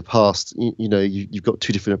length in the past. You've got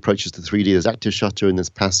two different approaches to 3D. There's active shutter and there's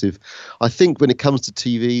passive. I think when it comes to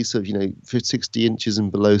TVs, so 60 inches and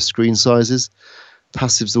below screen sizes,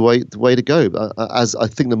 passive's the way to go. As I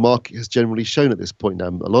think the market has generally shown at this point now,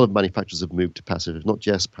 a lot of manufacturers have moved to passive, not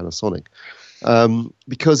just Panasonic,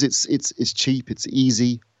 because it's cheap, it's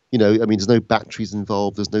easy. There's no batteries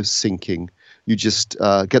involved, there's no syncing. You just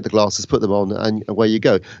get the glasses, put them on, and away you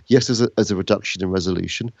go. Yes, there's a reduction in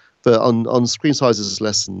resolution, but on screen sizes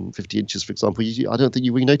less than 50 inches, for example, I don't think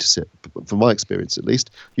you really notice it. From my experience, at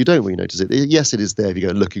least, you don't really notice it. Yes, it is there if you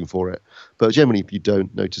go looking for it, but generally, if you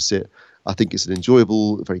don't notice it, I think it's an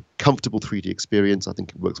enjoyable, very comfortable 3D experience. I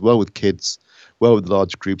think it works well with kids, well with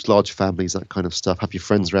large groups, large families, that kind of stuff. Have your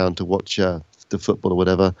friends around to watch the football or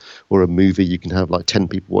whatever, or a movie. You can have like 10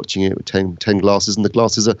 people watching it with 10 glasses, and the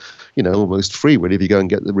glasses are, almost free. Really, if you go and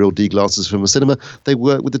get the real D glasses from a cinema, they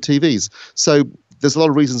work with the TVs. So there's a lot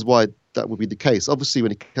of reasons why that would be the case. Obviously,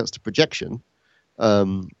 when it comes to projection,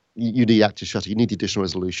 you need active shutter. You need the additional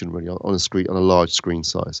resolution really on a screen, on a large screen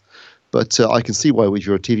size. But I can see why, if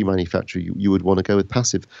you're a TV manufacturer, you would want to go with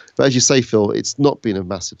passive. But as you say, Phil, it's not been a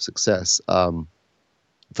massive success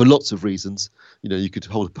for lots of reasons. You could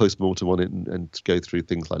hold a post-mortem on it and go through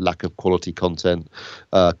things like lack of quality content,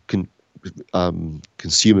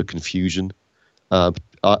 consumer confusion,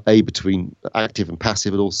 between active and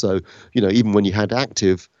passive, and also, even when you had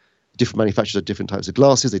active, different manufacturers had different types of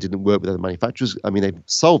glasses. They didn't work with other manufacturers. I mean, they've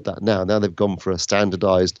solved that now. Now they've gone for a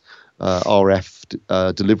standardized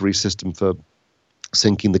RF delivery system for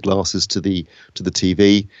syncing the glasses to the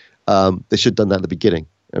TV. They should have done that at the beginning.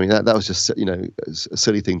 I mean, that was just, a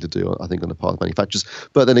silly thing to do, I think, on the part of manufacturers.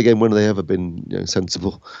 But then again, when have they ever been,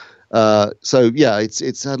 sensible? So yeah,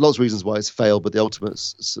 it's had lots of reasons why it's failed, but the ultimate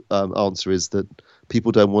answer is that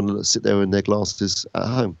people don't want to sit there in their glasses at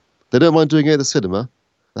home. They don't mind doing it at the cinema.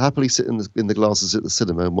 They happily sit in the glasses at the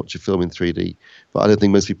cinema and watch a film in 3D. But I don't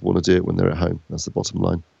think most people want to do it when they're at home. That's the bottom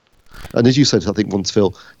line. And as you said, I think once,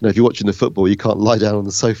 Phil, if you're watching the football, you can't lie down on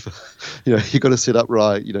the sofa. You've got to sit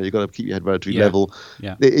upright. You've got to keep your head relatively level.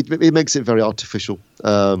 Yeah. It makes it very artificial.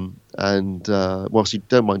 And whilst you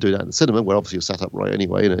don't mind doing that in the cinema, where obviously you're sat upright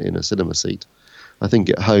anyway in a cinema seat, I think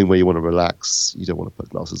at home where you want to relax, you don't want to put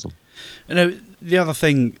glasses on. The other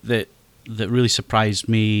thing that really surprised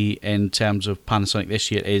me in terms of Panasonic this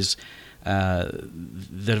year is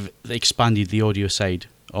they've expanded the audio side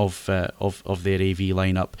of their AV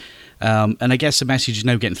lineup, and I guess the message is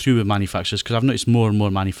now getting through with manufacturers, because I've noticed more and more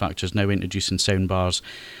manufacturers now introducing soundbars,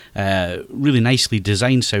 really nicely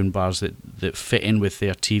designed soundbars that fit in with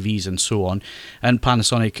their TVs and so on. And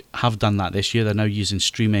Panasonic have done that this year. They're now using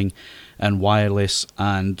streaming and wireless,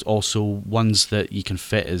 and also ones that you can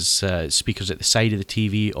fit as speakers at the side of the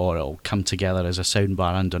TV, or it'll come together as a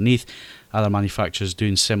soundbar underneath. Other manufacturers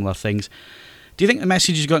doing similar things. Do you think the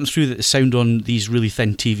message has gotten through that the sound on these really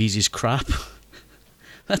thin TVs is crap?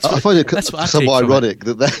 I find it somewhat ironic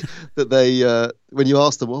that they when you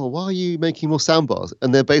ask them, well, why are you making more soundbars?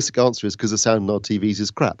 And their basic answer is because the sound on our TVs is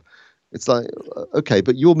crap. It's like, okay,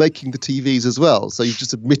 but you're making the TVs as well. So you've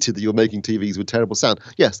just admitted that you're making TVs with terrible sound.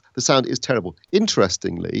 Yes, the sound is terrible.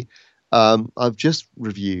 Interestingly, I've just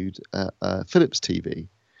reviewed a Philips TV,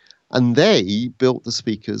 and they built the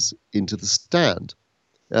speakers into the stand.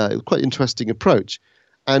 It was quite an interesting approach.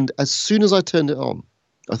 And as soon as I turned it on,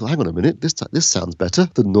 I thought, hang on a minute, this sounds better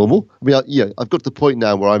than normal. I mean, I've got to the point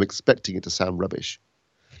now where I'm expecting it to sound rubbish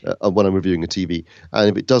when I'm reviewing a TV. And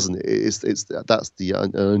if it doesn't, that's the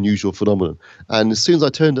unusual phenomenon. And as soon as I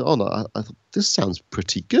turned it on, I thought, this sounds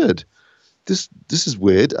pretty good. This is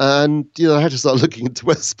weird. And, I had to start looking into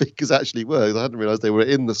where the speakers actually were. I hadn't realised they were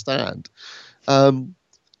in the stand.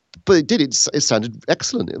 But it did. It sounded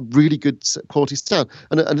excellent. Really good quality sound.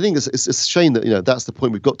 And I think it's a shame that that's the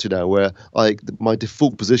point we've got to now, where my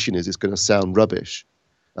default position is it's going to sound rubbish,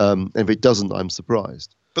 and if it doesn't, I'm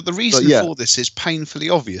surprised. But the reason for this is painfully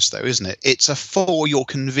obvious, though, isn't it? It's a for your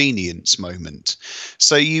convenience moment.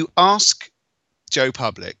 So you ask Joe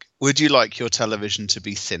Public, would you like your television to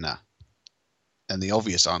be thinner? And the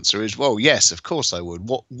obvious answer is, well, yes, of course I would.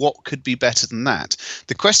 What could be better than that?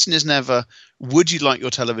 The question is never, would you like your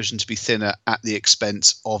television to be thinner at the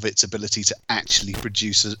expense of its ability to actually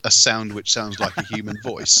produce a sound which sounds like a human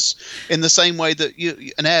voice? In the same way that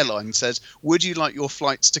an airline says, would you like your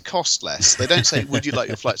flights to cost less? They don't say, would you like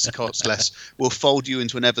your flights to cost less? We'll fold you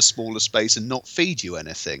into an ever smaller space and not feed you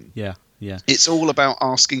anything. Yeah. Yeah. It's all about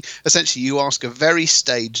asking. Essentially, you ask a very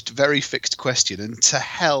staged, very fixed question, and to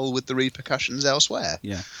hell with the repercussions elsewhere.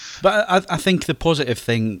 Yeah, but I think the positive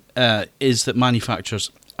thing is that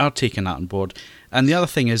manufacturers are taking that on board, and the other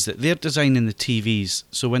thing is that they're designing the TVs.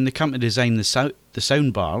 So when they come to design the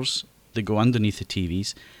sound bars that go underneath the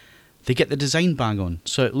TVs, they get the design bang on,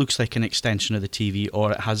 so it looks like an extension of the TV,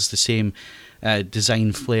 or it has the same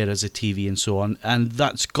design flair as a TV, and so on. And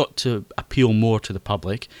that's got to appeal more to the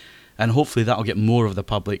public. And hopefully that'll get more of the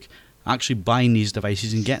public actually buying these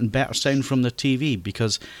devices and getting better sound from their TV,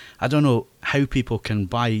 because I don't know how people can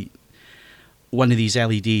buy one of these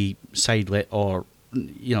LED side-lit or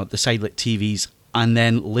the side-lit TVs and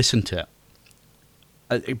then listen to it.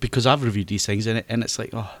 Because I've reviewed these things and it's like,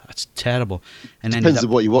 oh, that's terrible. And depends on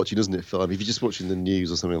what you're watching, doesn't it, Phil? I mean, if you're just watching the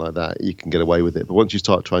news or something like that, you can get away with it. But once you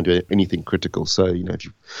start trying to do anything critical, so if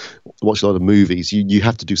you watch a lot of movies, you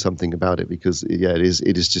have to do something about it, because it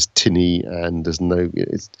is just tinny, and there's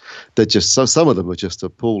they're just some of them are just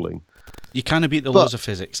appalling. You can't beat the laws of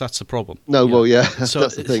physics. That's the problem. No, well, yeah, that's the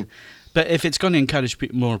thing. But if it's going to encourage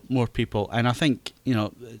more people, and I think,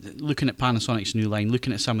 looking at Panasonic's new line,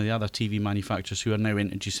 looking at some of the other TV manufacturers who are now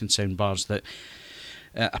introducing sound bars that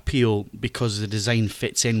appeal because the design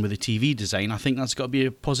fits in with the TV design, I think that's got to be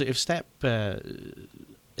a positive step,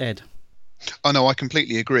 Ed. Oh, no, I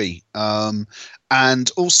completely agree.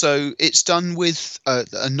 And also, it's done with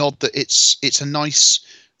a nod that it's a nice,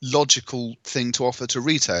 logical thing to offer to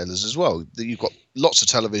retailers as well. That you've got lots of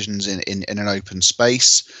televisions in an open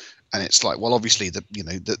space. And it's like, well, obviously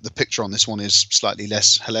the picture on this one is slightly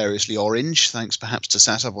less hilariously orange, thanks perhaps to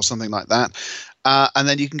setup or something like that. And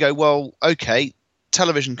then you can go, well, okay,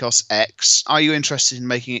 television costs X. Are you interested in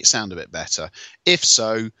making it sound a bit better? If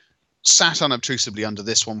so, sat unobtrusively under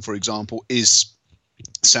this one, for example, is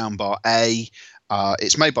soundbar A.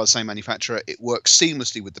 It's made by the same manufacturer. It works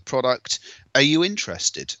seamlessly with the product. Are you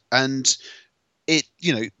interested? And it,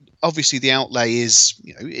 obviously the outlay is,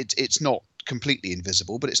 it's not completely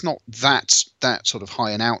invisible, but it's not that sort of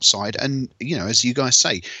high and outside. And, as you guys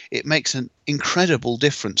say, it makes an incredible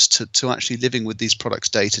difference to actually living with these products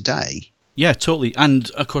day to day. Yeah, totally. And,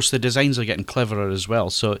 of course, the designs are getting cleverer as well.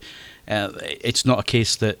 So it's not a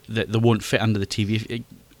case that they won't fit under the TV.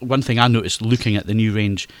 One thing I noticed looking at the new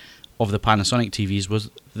range of the Panasonic TVs was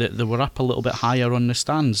that they were up a little bit higher on the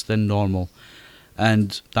stands than normal.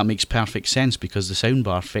 And that makes perfect sense because the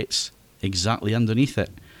soundbar fits exactly underneath it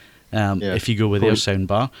if you go with their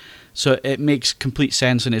soundbar. So it makes complete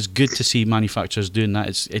sense, and it's good to see manufacturers doing that.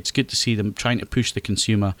 It's good to see them trying to push the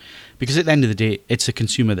consumer, because at the end of the day, it's the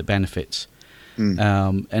consumer that benefits.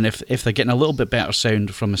 And if they're getting a little bit better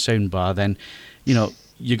sound from a soundbar, then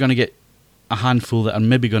you're going to get a handful that are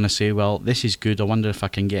maybe going to say, well, this is good, I wonder if I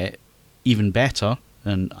can get it even better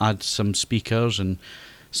and add some speakers and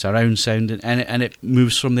surround sound, and it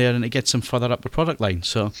moves from there and it gets them further up the product line.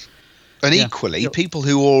 So, and equally, people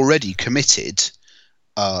who are already committed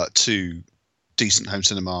to decent home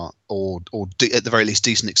cinema or at the very least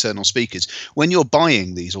decent external speakers, when you're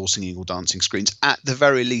buying these all singing all dancing screens, at the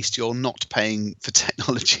very least you're not paying for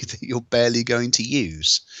technology that you're barely going to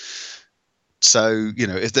use. So,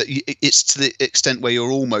 if it's to the extent where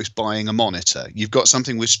you're almost buying a monitor. You've got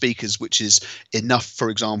something with speakers which is enough,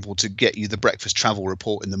 for example, to get you the breakfast travel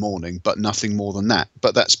report in the morning, but nothing more than that.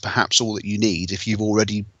 But that's perhaps all that you need if you've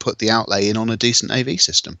already put the outlay in on a decent AV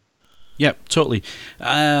system. Yeah, totally.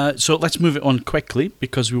 So let's move it on quickly,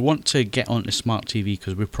 because we want to get on to Smart TV,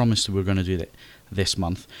 because we promised that we were going to do that this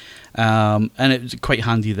month. And it was quite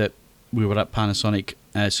handy that we were at Panasonic.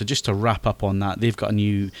 So just to wrap up on that, they've got a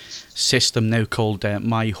new system now called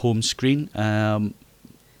My Home Screen.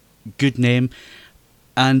 Good name,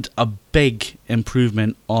 and a big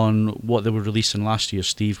improvement on what they were releasing last year,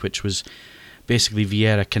 Steve, which was basically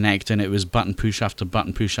Viera Connect, and it was button push after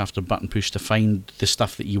button push after button push to find the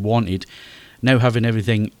stuff that you wanted. Now having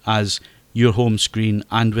everything as your home screen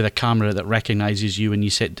and with a camera that recognises you when you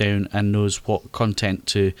sit down and knows what content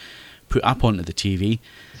to put up onto the TV.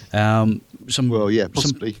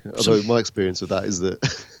 Possibly. Although my experience with that is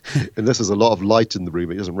that unless there's a lot of light in the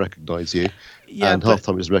room, it doesn't recognise you. And half the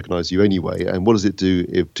time it doesn't recognise you anyway. And what does it do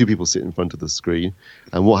if two people sit in front of the screen?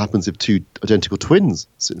 And what happens if two identical twins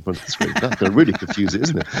sit in front of the screen? That's going to really confuse it,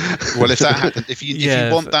 isn't it? Well, if that happens, if you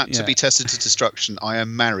want that to be tested to destruction, I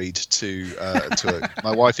am married to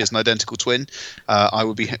my wife is an identical twin. I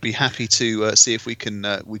would be happy to see if we can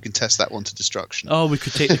test that one to destruction. Oh, we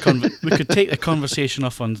could take the conversation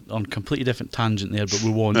off on completely different tangent there, but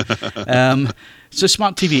we won't. So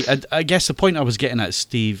Smart TV, I guess the point I was getting at,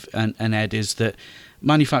 Steve and Ed, is that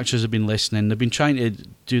manufacturers have been listening. They've been trying to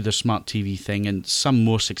do their Smart TV thing, and some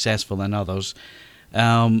more successful than others.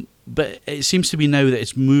 But it seems to be now that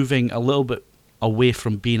it's moving a little bit away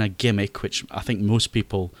from being a gimmick, which I think most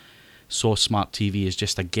people saw Smart TV as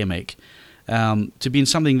just a gimmick, to being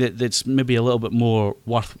something that's maybe a little bit more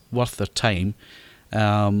worth their time.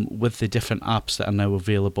 With the different apps that are now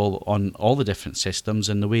available on all the different systems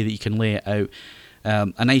and the way that you can lay it out.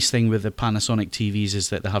 A nice thing with the Panasonic TVs is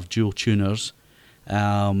that they have dual tuners,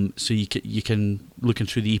 so you can looking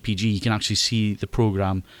through the EPG, you can actually see the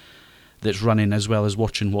program that's running as well as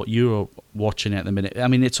watching what you're watching at the minute. I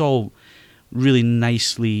mean, it's all really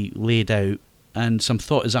nicely laid out, and some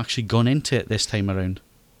thought has actually gone into it this time around.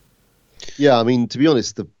 Yeah, I mean, to be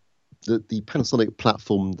honest, the Panasonic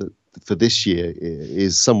platform that for this year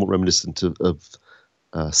is somewhat reminiscent of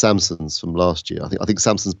Samsung's from last year. I think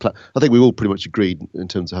Samsung's I think we all pretty much agreed in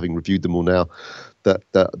terms of having reviewed them all now that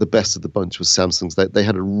the best of the bunch was Samsung's. They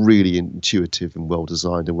had a really intuitive and well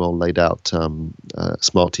designed and well laid out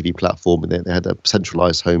smart TV platform, and they had a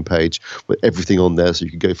centralized homepage with everything on there, so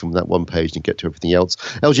you could go from that one page and get to everything else.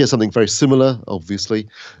 LG has something very similar, obviously.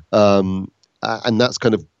 And that's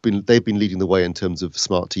kind of they've been leading the way in terms of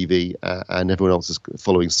smart TV, and everyone else is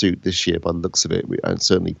following suit this year by the looks of it, and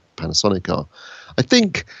certainly Panasonic are. I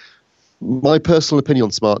think my personal opinion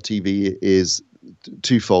on smart TV is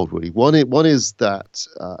twofold, really. One is that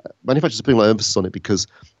manufacturers are putting a lot of emphasis on it because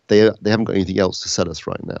they haven't got anything else to sell us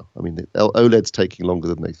right now. I mean, the OLED's taking longer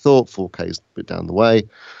than they thought. 4K is a bit down the way.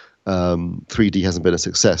 3D hasn't been a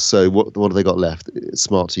success. So what have they got left? It's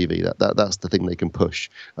smart TV. That's the thing they can push,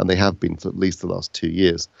 and they have been for at least the last 2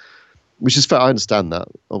 years, which is fair. I understand that.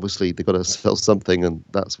 Obviously, they've got to sell something, and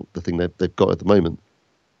that's the thing they've got at the moment.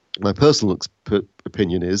 My personal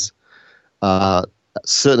opinion is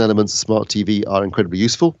certain elements of smart TV are incredibly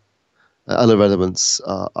useful. Other elements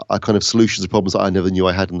are kind of solutions to problems that I never knew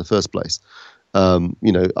I had in the first place.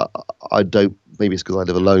 I don't. Maybe it's because I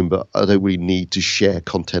live alone, but I don't really need to share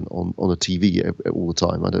content on a TV all the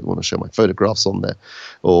time. I don't want to show my photographs on there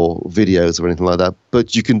or videos or anything like that.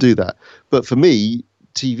 But you can do that. But for me,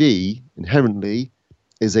 TV inherently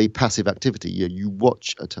is a passive activity. You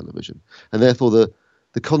watch a television, and therefore the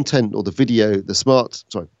content or the video, the smart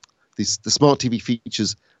TV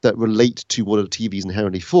features that relate to what a TV is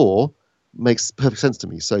inherently for makes perfect sense to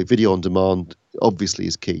me. So video on demand obviously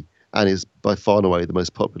is key and is by far and away the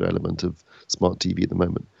most popular element of smart TV at the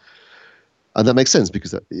moment. And that makes sense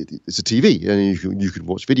because it's a TV and you can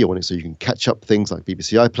watch video on it, so you can catch up things like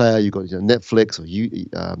BBC iPlayer, you've got Netflix or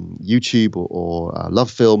YouTube or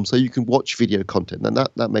Love Film, so you can watch video content, and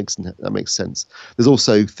that makes sense. There's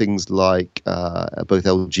also things like both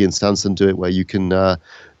LG and Samsung do it, where you can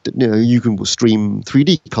you can stream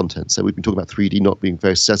 3D content. So we've been talking about 3D not being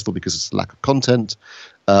very successful because it's a lack of content.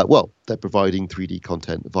 Well, they're providing 3D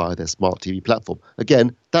content via their smart TV platform.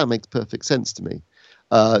 Again, that makes perfect sense to me.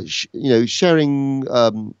 Sharing,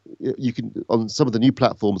 you can, on some of the new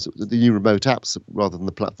platforms, the new remote apps rather than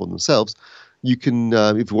the platform themselves, you can,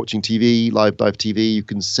 if you're watching TV, live TV, you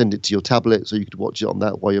can send it to your tablet so you could watch it on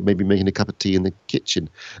that while you're maybe making a cup of tea in the kitchen.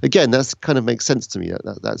 Again, that's kind of makes sense to me.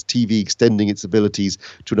 That's TV extending its abilities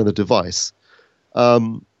to another device.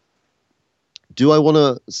 Do I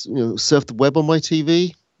want to surf the web on my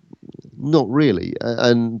TV? Not really,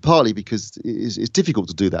 and partly because it's difficult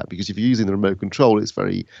to do that, because if you're using the remote control, it's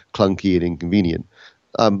very clunky and inconvenient.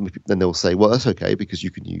 Then they'll say, well, that's okay, because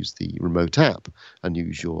you can use the remote app and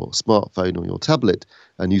use your smartphone or your tablet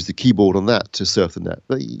and use the keyboard on that to surf the net.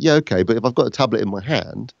 But yeah, okay, but if I've got a tablet in my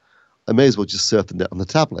hand, I may as well just surf the net on the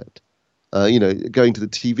tablet. Going to the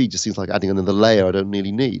TV just seems like adding another layer I don't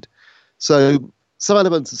really need. So some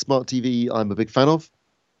elements of smart TV I'm a big fan of.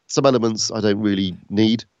 Some elements I don't really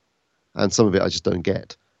need. And some of it I just don't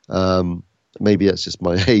get. Maybe that's just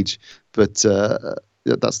my age, but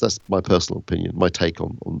that's my personal opinion, my take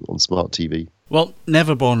on smart TV. Well,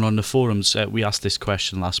 Neverborn on the forums, we asked this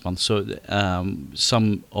question last month, so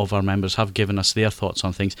some of our members have given us their thoughts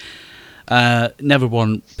on things.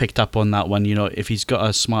 Neverborn picked up on that one. If he's got a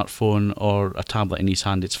smartphone or a tablet in his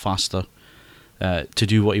hand, it's faster to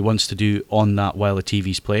do what he wants to do on that while the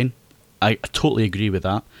TV's playing. I totally agree with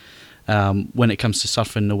that. When it comes to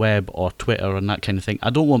surfing the web or Twitter and that kind of thing, I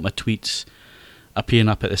don't want my tweets appearing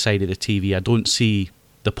up at the side of the TV. I don't see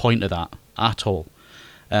the point of that at all.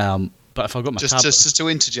 But if I've got my tablet... Just to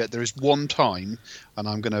interject, there is one time, and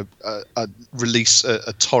I'm going to release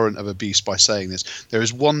a torrent of abuse by saying this, there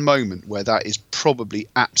is one moment where that is probably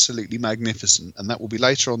absolutely magnificent, and that will be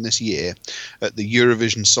later on this year at the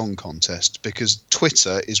Eurovision Song Contest, because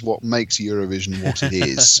Twitter is what makes Eurovision what it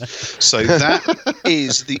is. So that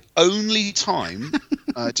is the only time,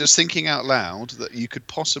 just thinking out loud, that you could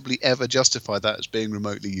possibly ever justify that as being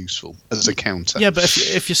remotely useful as a counter. Yeah, but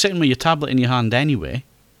if you're sitting with your tablet in your hand anyway,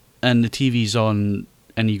 and the TV's on,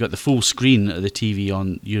 and you got the full screen of the TV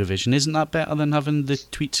on Eurovision, isn't that better than having the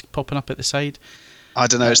tweets popping up at the side? I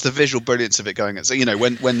don't know. It's the visual brilliance of it going at. So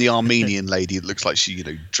when the Armenian lady, it looks like she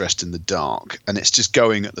dressed in the dark, and it's just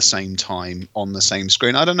going at the same time on the same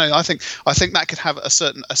screen. I don't know. I think that could have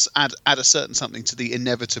add a certain something to the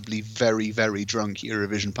inevitably very, very drunk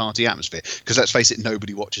Eurovision party atmosphere. Because let's face it,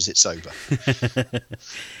 nobody watches it sober.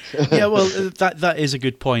 Yeah, well, that is a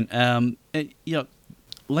good point.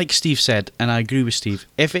 Like Steve said, and I agree with Steve,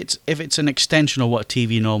 if it's an extension of what a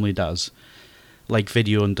TV normally does, like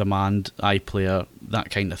video on demand, iPlayer,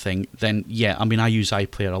 that kind of thing, then yeah, I mean, I use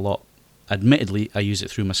iPlayer a lot. Admittedly, I use it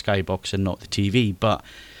through my Skybox and not the TV, but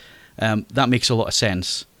that makes a lot of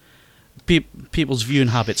sense. People's viewing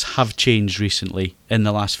habits have changed recently in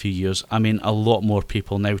the last few years. I mean, a lot more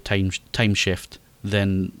people now time shift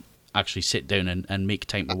than actually sit down and make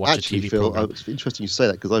time to watch a TV Phil, program. It's interesting you say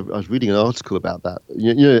that, because I was reading an article about that.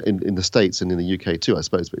 In the States and in the UK too, I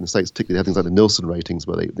suppose, but in the States particularly, they have things like the Nielsen ratings,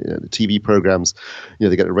 where the TV programs,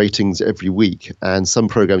 they get ratings every week, and some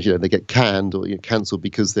programs, they get canned or cancelled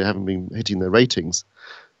because they haven't been hitting their ratings.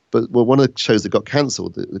 But one of the shows that got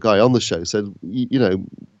cancelled, the guy on the show said,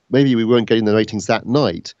 maybe we weren't getting the ratings that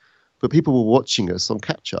night, but people were watching us on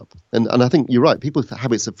catch up, and I think you're right. People's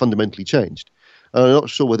habits have fundamentally changed. I'm not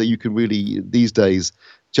sure whether you can really these days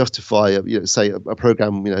justify, say a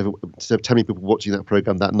program, instead of 10 people watching that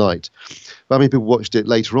program that night, but how many people watched it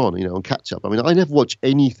later on, on catch up. I mean, I never watch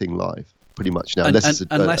anything live pretty much now, unless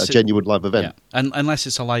it's a genuine live event. Yeah. And unless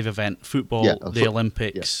it's a live event, football, the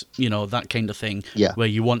Olympics, that kind of thing, where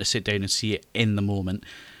you want to sit down and see it in the moment.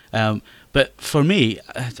 But for me,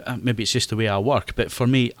 maybe it's just the way I work, but for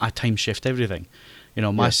me, I time shift everything.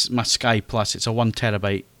 My Sky Plus, it's a 1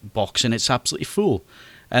 terabyte box and it's absolutely full.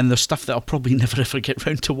 And there's stuff that I'll probably never ever get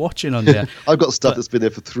round to watching on there. I've got stuff that's been there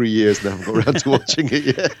for 3 years and I haven't got around to watching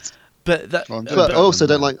it yet. But I also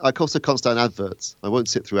don't like. I also can't stand adverts. I won't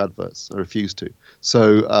sit through adverts. I refuse to.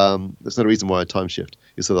 So there's no reason why I time shift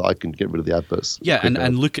is so that I can get rid of the adverts. Yeah,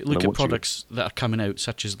 and look at products that are coming out,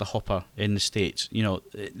 such as the Hopper in the States. You know,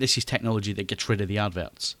 this is technology that gets rid of the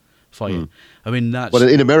adverts for you. I mean, that's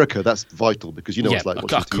in America that's vital because you know it's like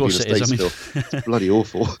watching TV in the States still. It's bloody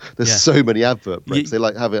awful. There's so many advert breaks. They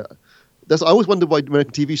like have it. I always wondered why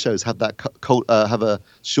American TV shows have that have a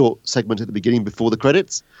short segment at the beginning before the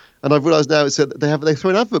credits. And I've realised now they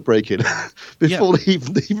throw an advert break in before they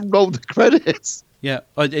even roll the credits. Yeah,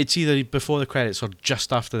 it's either before the credits or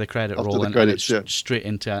just after the credit roll, and it's straight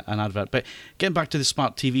into an advert. But getting back to the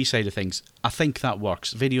smart TV side of things, I think that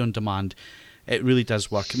works. Video on demand, it really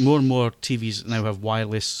does work. More and more TVs now have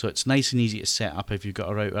wireless, so it's nice and easy to set up if you've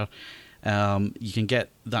got a router. You can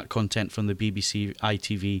get that content from the BBC,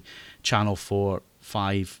 ITV, Channel 4,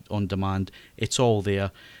 5 on demand. It's all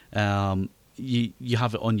there. You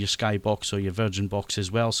have it on your Sky box or your Virgin box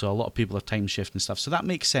as well, so a lot of people are time shifting stuff. So that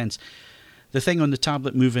makes sense. The thing on the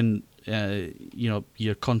tablet, moving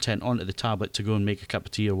your content onto the tablet to go and make a cup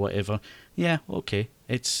of tea or whatever, yeah, okay,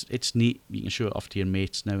 it's neat. You can show it off to your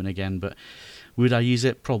mates now and again, but would I use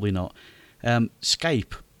it? Probably not.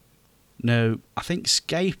 Skype. Now, I think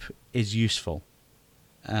Skype is useful.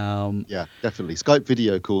 Yeah, definitely. Skype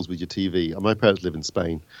video calls with your TV. My parents live in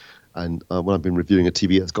Spain, and when I've been reviewing a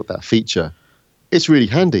TV that's got that feature, it's really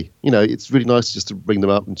handy. You know, it's really nice just to bring them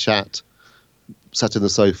up and chat, sat in the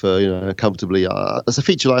sofa, comfortably. It's a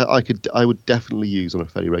feature I would definitely use on a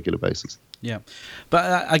fairly regular basis. Yeah,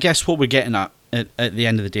 but I guess what we're getting at the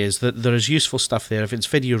end of the day is that there is useful stuff there. If it's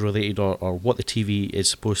video related or what the TV is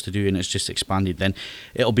supposed to do and it's just expanded, then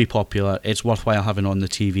it'll be popular. It's worthwhile having on the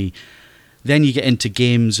TV. Then you get into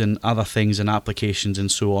games and other things and applications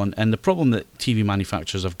and so on. And the problem that TV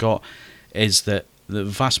manufacturers have got is that the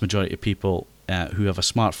vast majority of people who have a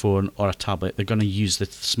smartphone or a tablet, they're going to use the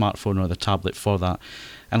smartphone or the tablet for that.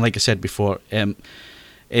 And like I said before,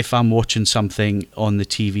 if I'm watching something on the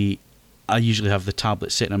TV, I usually have the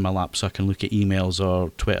tablet sitting in my lap so I can look at emails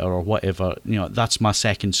or Twitter or whatever. That's my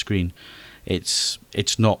second screen. It's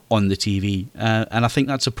not on the TV. And I think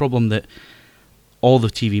that's a problem that all the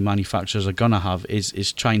TV manufacturers are going to have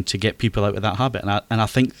is trying to get people out of that habit. And I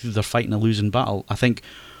think they're fighting a losing battle. I think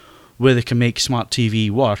where they can make smart TV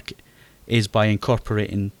work is by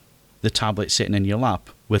incorporating the tablet sitting in your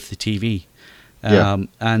lap with the TV.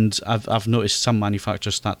 And I've noticed some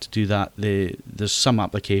manufacturers start to do that. There's some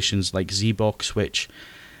applications like ZBox which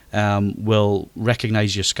will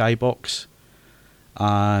recognise your Skybox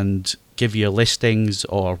and give you listings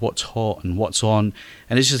or what's hot and what's on,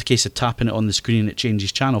 and it's just a case of tapping it on the screen and it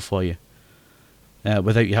changes channel for you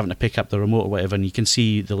without you having to pick up the remote or whatever, and you can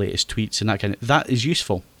see the latest tweets and that kind of. That is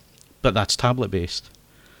useful, but that's tablet based.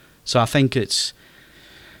 So I think if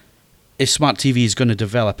smart TV is going to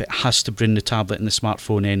develop, it has to bring the tablet and the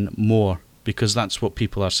smartphone in more, because that's what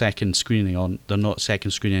people are second screening on. They're not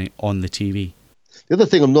second screening on the TV. The other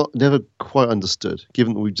thing I've never quite understood,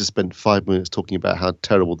 given that we've just spent 5 minutes talking about how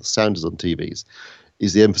terrible the sound is on TVs,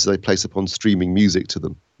 is the emphasis they place upon streaming music to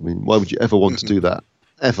them. I mean, why would you ever want to do that?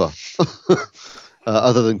 Ever.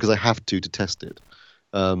 Other than because I have to test it.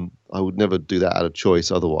 I would never do that out of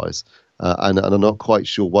choice otherwise. And I'm not quite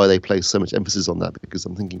sure why they place so much emphasis on that, because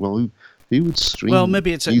I'm thinking, well, who would stream? Well,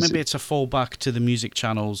 maybe it's a fallback to the music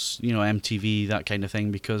channels, MTV, that kind of thing,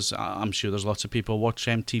 because I'm sure there's lots of people watch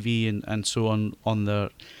MTV and so on their.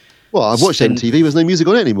 Well, I've watched MTV. There's no music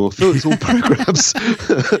on it anymore. Phil, it's all programs.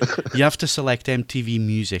 You have to select MTV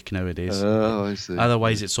music nowadays. Oh, I see.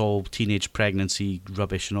 Otherwise, it's all teenage pregnancy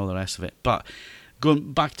rubbish and all the rest of it. But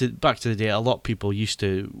going back to the day, a lot of people used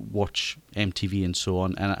to watch MTV and so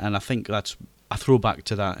on, and I think that's a throwback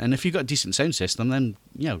to that. And if you've got a decent sound system, then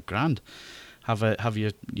grand, have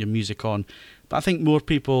your music on. But I think more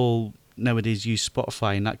people nowadays use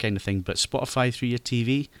Spotify and that kind of thing. But Spotify through your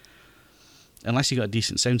TV, unless you've got a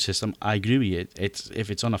decent sound system, I agree with you. If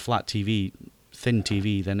it's on a flat TV, thin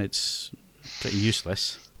TV, then it's pretty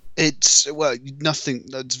useless. It's nothing.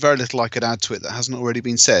 There's very little I could add to it that hasn't already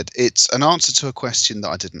been said. It's an answer to a question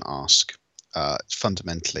that I didn't ask.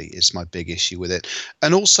 Fundamentally, is my big issue with it.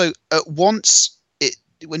 And also, when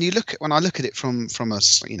I look at it from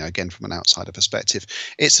again from an outsider perspective,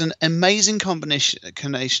 it's an amazing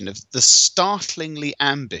combination of the startlingly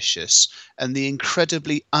ambitious and the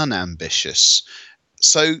incredibly unambitious.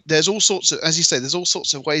 So there's all sorts of, as you say, there's all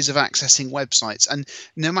sorts of ways of accessing websites, and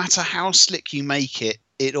no matter how slick you make it,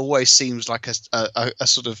 it always seems like a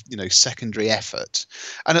sort of secondary effort.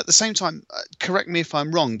 And at the same time, correct me if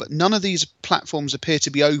I'm wrong, but none of these platforms appear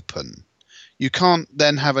to be open. You can't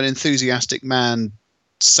then have an enthusiastic man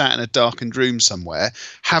sat in a darkened room somewhere,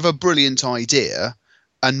 have a brilliant idea,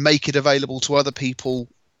 and make it available to other people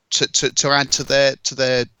to add to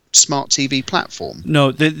their smart TV platform.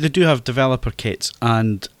 No, they do have developer kits,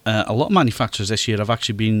 and a lot of manufacturers this year have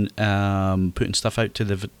actually been putting stuff out to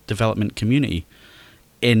the development community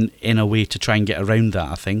in a way to try and get around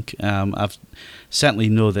that. I think I've certainly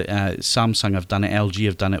know that Samsung have done it, LG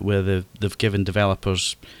have done it, where they've given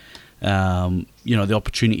developers the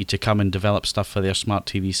opportunity to come and develop stuff for their smart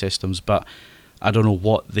TV systems, but I don't know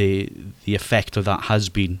what the effect of that has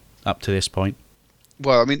been up to this point.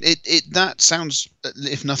 Well, I mean, that sounds,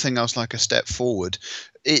 if nothing else, like a step forward.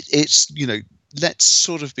 It's let's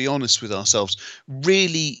sort of be honest with ourselves.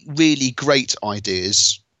 Really, really great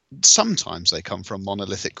ideas, sometimes they come from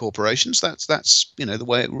monolithic corporations. That's the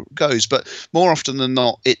way it goes. But more often than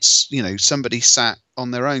not, it's somebody sat on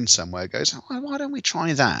their own somewhere goes, why don't we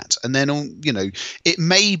try that? And then it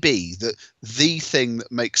may be that the thing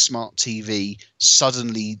that makes smart TV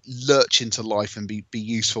suddenly lurch into life and be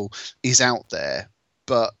useful is out there,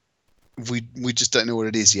 but we just don't know what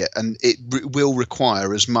it is yet, and it will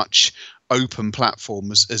require as much open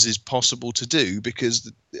platform as is possible to do,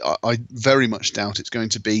 because I very much doubt it's going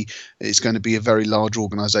to be a very large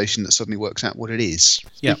organization that suddenly works out what it is.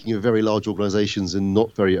 Speaking of very large organizations and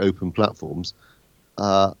not very open platforms,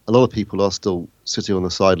 a lot of people are still sitting on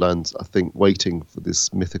the sidelines, I think, waiting for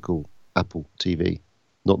this mythical Apple TV.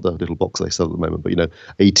 Not the little box they sell at the moment, but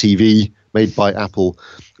a TV made by Apple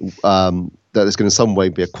that is going to in some way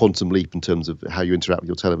be a quantum leap in terms of how you interact with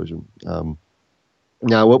your television.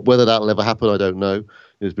 Now, whether that will ever happen, I don't know.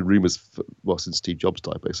 There's been rumours, since Steve Jobs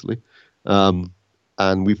died, basically. And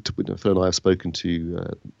Phil and I have spoken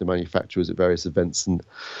to the manufacturers at various events, and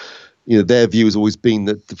their view has always been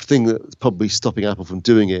that the thing that's probably stopping Apple from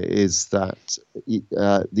doing it is that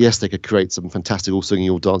yes, they could create some fantastic all singing,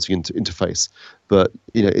 all dancing interface, but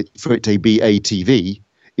for it to be a TV,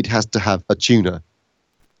 it has to have a tuner.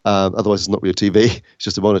 Otherwise, it's not really a TV; it's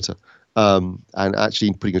just a monitor. And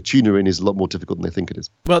actually putting a tuner in is a lot more difficult than they think it is.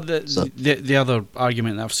 Well, the other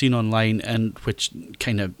argument that I've seen online, and which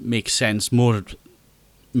kind of makes sense more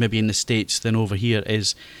maybe in the States than over here,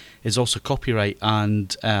 is also copyright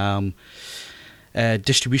and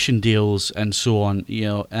distribution deals and so on.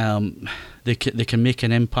 They can make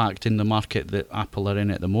an impact in the market that Apple are in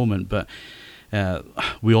at the moment, but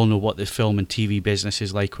we all know what the film and TV business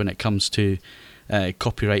is like when it comes to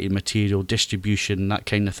copyrighted material, distribution, that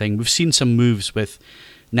kind of thing. We've seen some moves with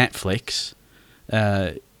Netflix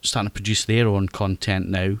starting to produce their own content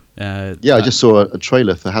now. I just saw a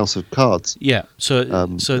trailer for House of Cards. Yeah, so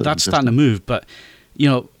that's starting to move. But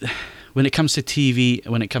when it comes to TV,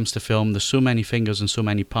 when it comes to film, there's so many fingers and so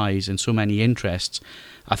many pies and so many interests.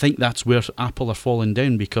 I think that's where Apple are falling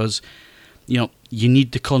down, because you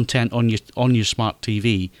need the content on your smart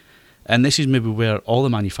TV. And this is maybe where all the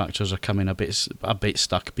manufacturers are coming a bit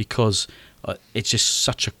stuck, because it's just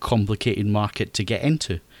such a complicated market to get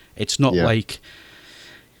into. It's not like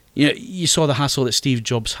you saw the hassle that Steve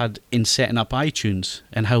Jobs had in setting up iTunes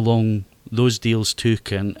and how long those deals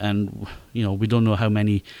took, and we don't know how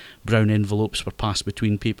many brown envelopes were passed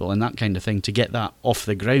between people and that kind of thing to get that off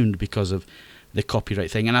the ground because of the copyright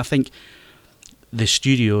thing. And I think the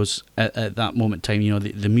studios at that moment in time,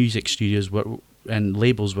 the music studios and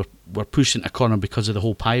labels were pushed into a corner because of the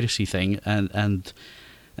whole piracy thing, and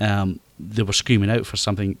they were screaming out for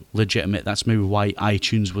something legitimate. That's maybe why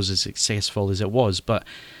iTunes was as successful as it was. But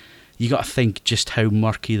you got to think just how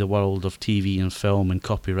murky the world of TV and film and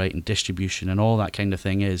copyright and distribution and all that kind of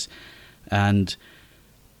thing is, and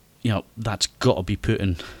that's got to be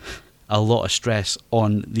putting a lot of stress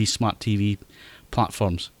on these smart TV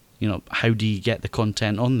platforms. How do you get the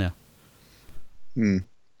content on there?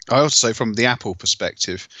 I also say, from the Apple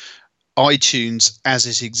perspective, iTunes as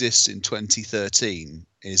it exists in 2013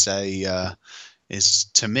 is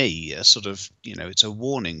to me a sort of it's a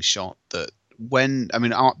warning shot that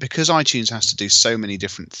because iTunes has to do so many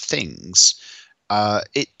different things,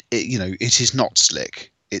 it is not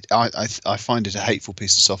slick. I find it a hateful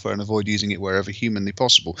piece of software and avoid using it wherever humanly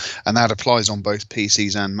possible, and that applies on both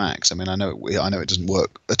PCs and Macs. I know it doesn't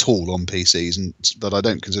work at all on PCs, but I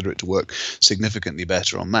don't consider it to work significantly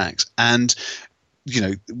better on Macs. And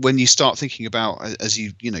when you start thinking about, as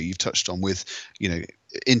you've touched on, with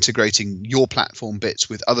integrating your platform bits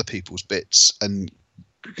with other people's bits and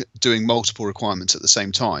doing multiple requirements at the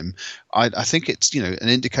same time, I think it's an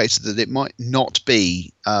indicator that it might not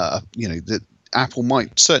be that Apple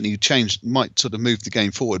might certainly might sort of move the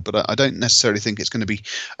game forward, but I don't necessarily think it's going to be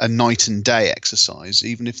a night and day exercise,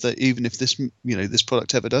 even if this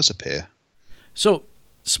product ever does appear. So,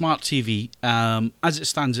 smart TV, as it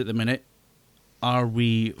stands at the minute, are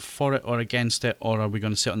we for it or against it, or are we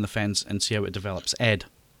going to sit on the fence and see how it develops? Ed?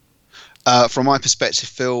 From my perspective,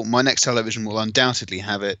 Phil, my next television will undoubtedly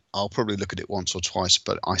have it. I'll probably look at it once or twice,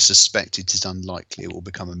 but I suspect it is unlikely it will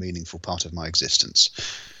become a meaningful part of my existence.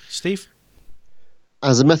 Steve?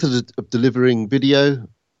 As a method of delivering video,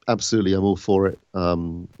 absolutely, I'm all for it.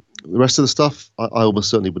 The rest of the stuff, I almost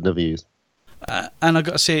certainly would never use. And I've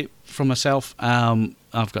got to say, for myself,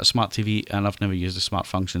 I've got a smart TV and I've never used the smart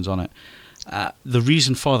functions on it. The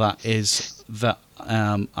reason for that is that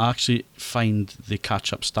I actually find the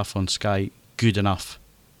catch-up stuff on Sky good enough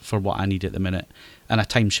for what I need at the minute, and I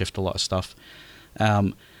time shift a lot of stuff,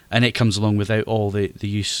 and it comes along without all the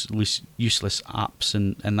useless apps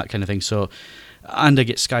and that kind of thing. So, and I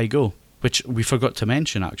get Sky Go, which we forgot to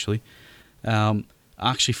mention actually. I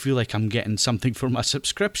actually feel like I'm getting something for my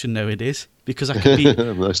subscription nowadays, because I could be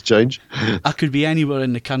nice change. I could be anywhere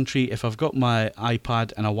in the country. If I've got my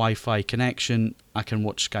iPad and a Wi-Fi connection, I can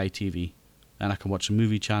watch Sky TV, and I can watch the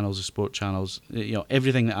movie channels, the sport channels,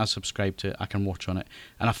 everything that I subscribe to, I can watch on it,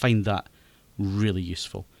 and I find that really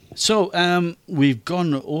useful. So we've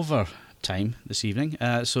gone over time this evening.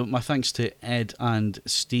 So my thanks to Ed and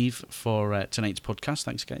Steve for tonight's podcast.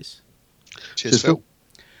 Thanks, guys. Cheers, Phil.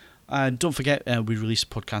 Don't forget, we release a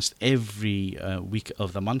podcast every week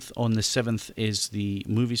of the month. On the 7th is the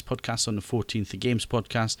Movies podcast, on the 14th the Games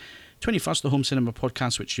podcast, 21st the Home Cinema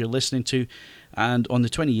podcast, which you're listening to, and on the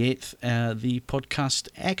 28th the podcast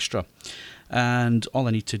Extra. And all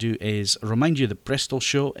I need to do is remind you the Bristol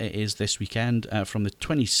show, it is this weekend from the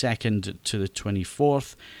 22nd to the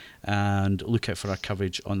 24th, and look out for our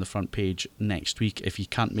coverage on the front page next week if you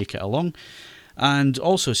can't make it along. And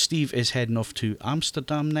also, Steve is heading off to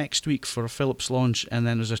Amsterdam next week for a Philips launch, and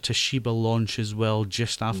then there's a Toshiba launch as well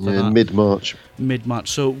just after that. Mid-March.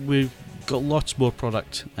 So we've got lots more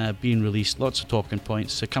product being released, lots of talking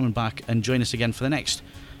points. So coming back and join us again for the next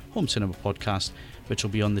Home Cinema podcast, which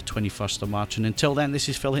will be on the 21st of March. And until then, this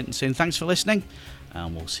is Phil Hinton saying thanks for listening,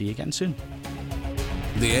 and we'll see you again soon.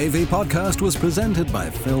 The AV Podcast was presented by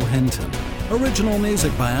Phil Hinton. Original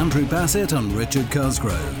music by Andrew Bassett and Richard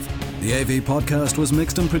Cosgrove. The AV Podcast was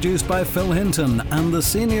mixed and produced by Phil Hinton, and the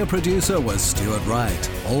senior producer was Stuart Wright.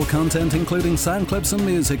 All content, including sound clips and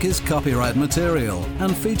music, is copyright material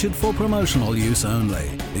and featured for promotional use only.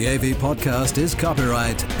 The AV Podcast is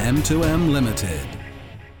copyright M2M Limited.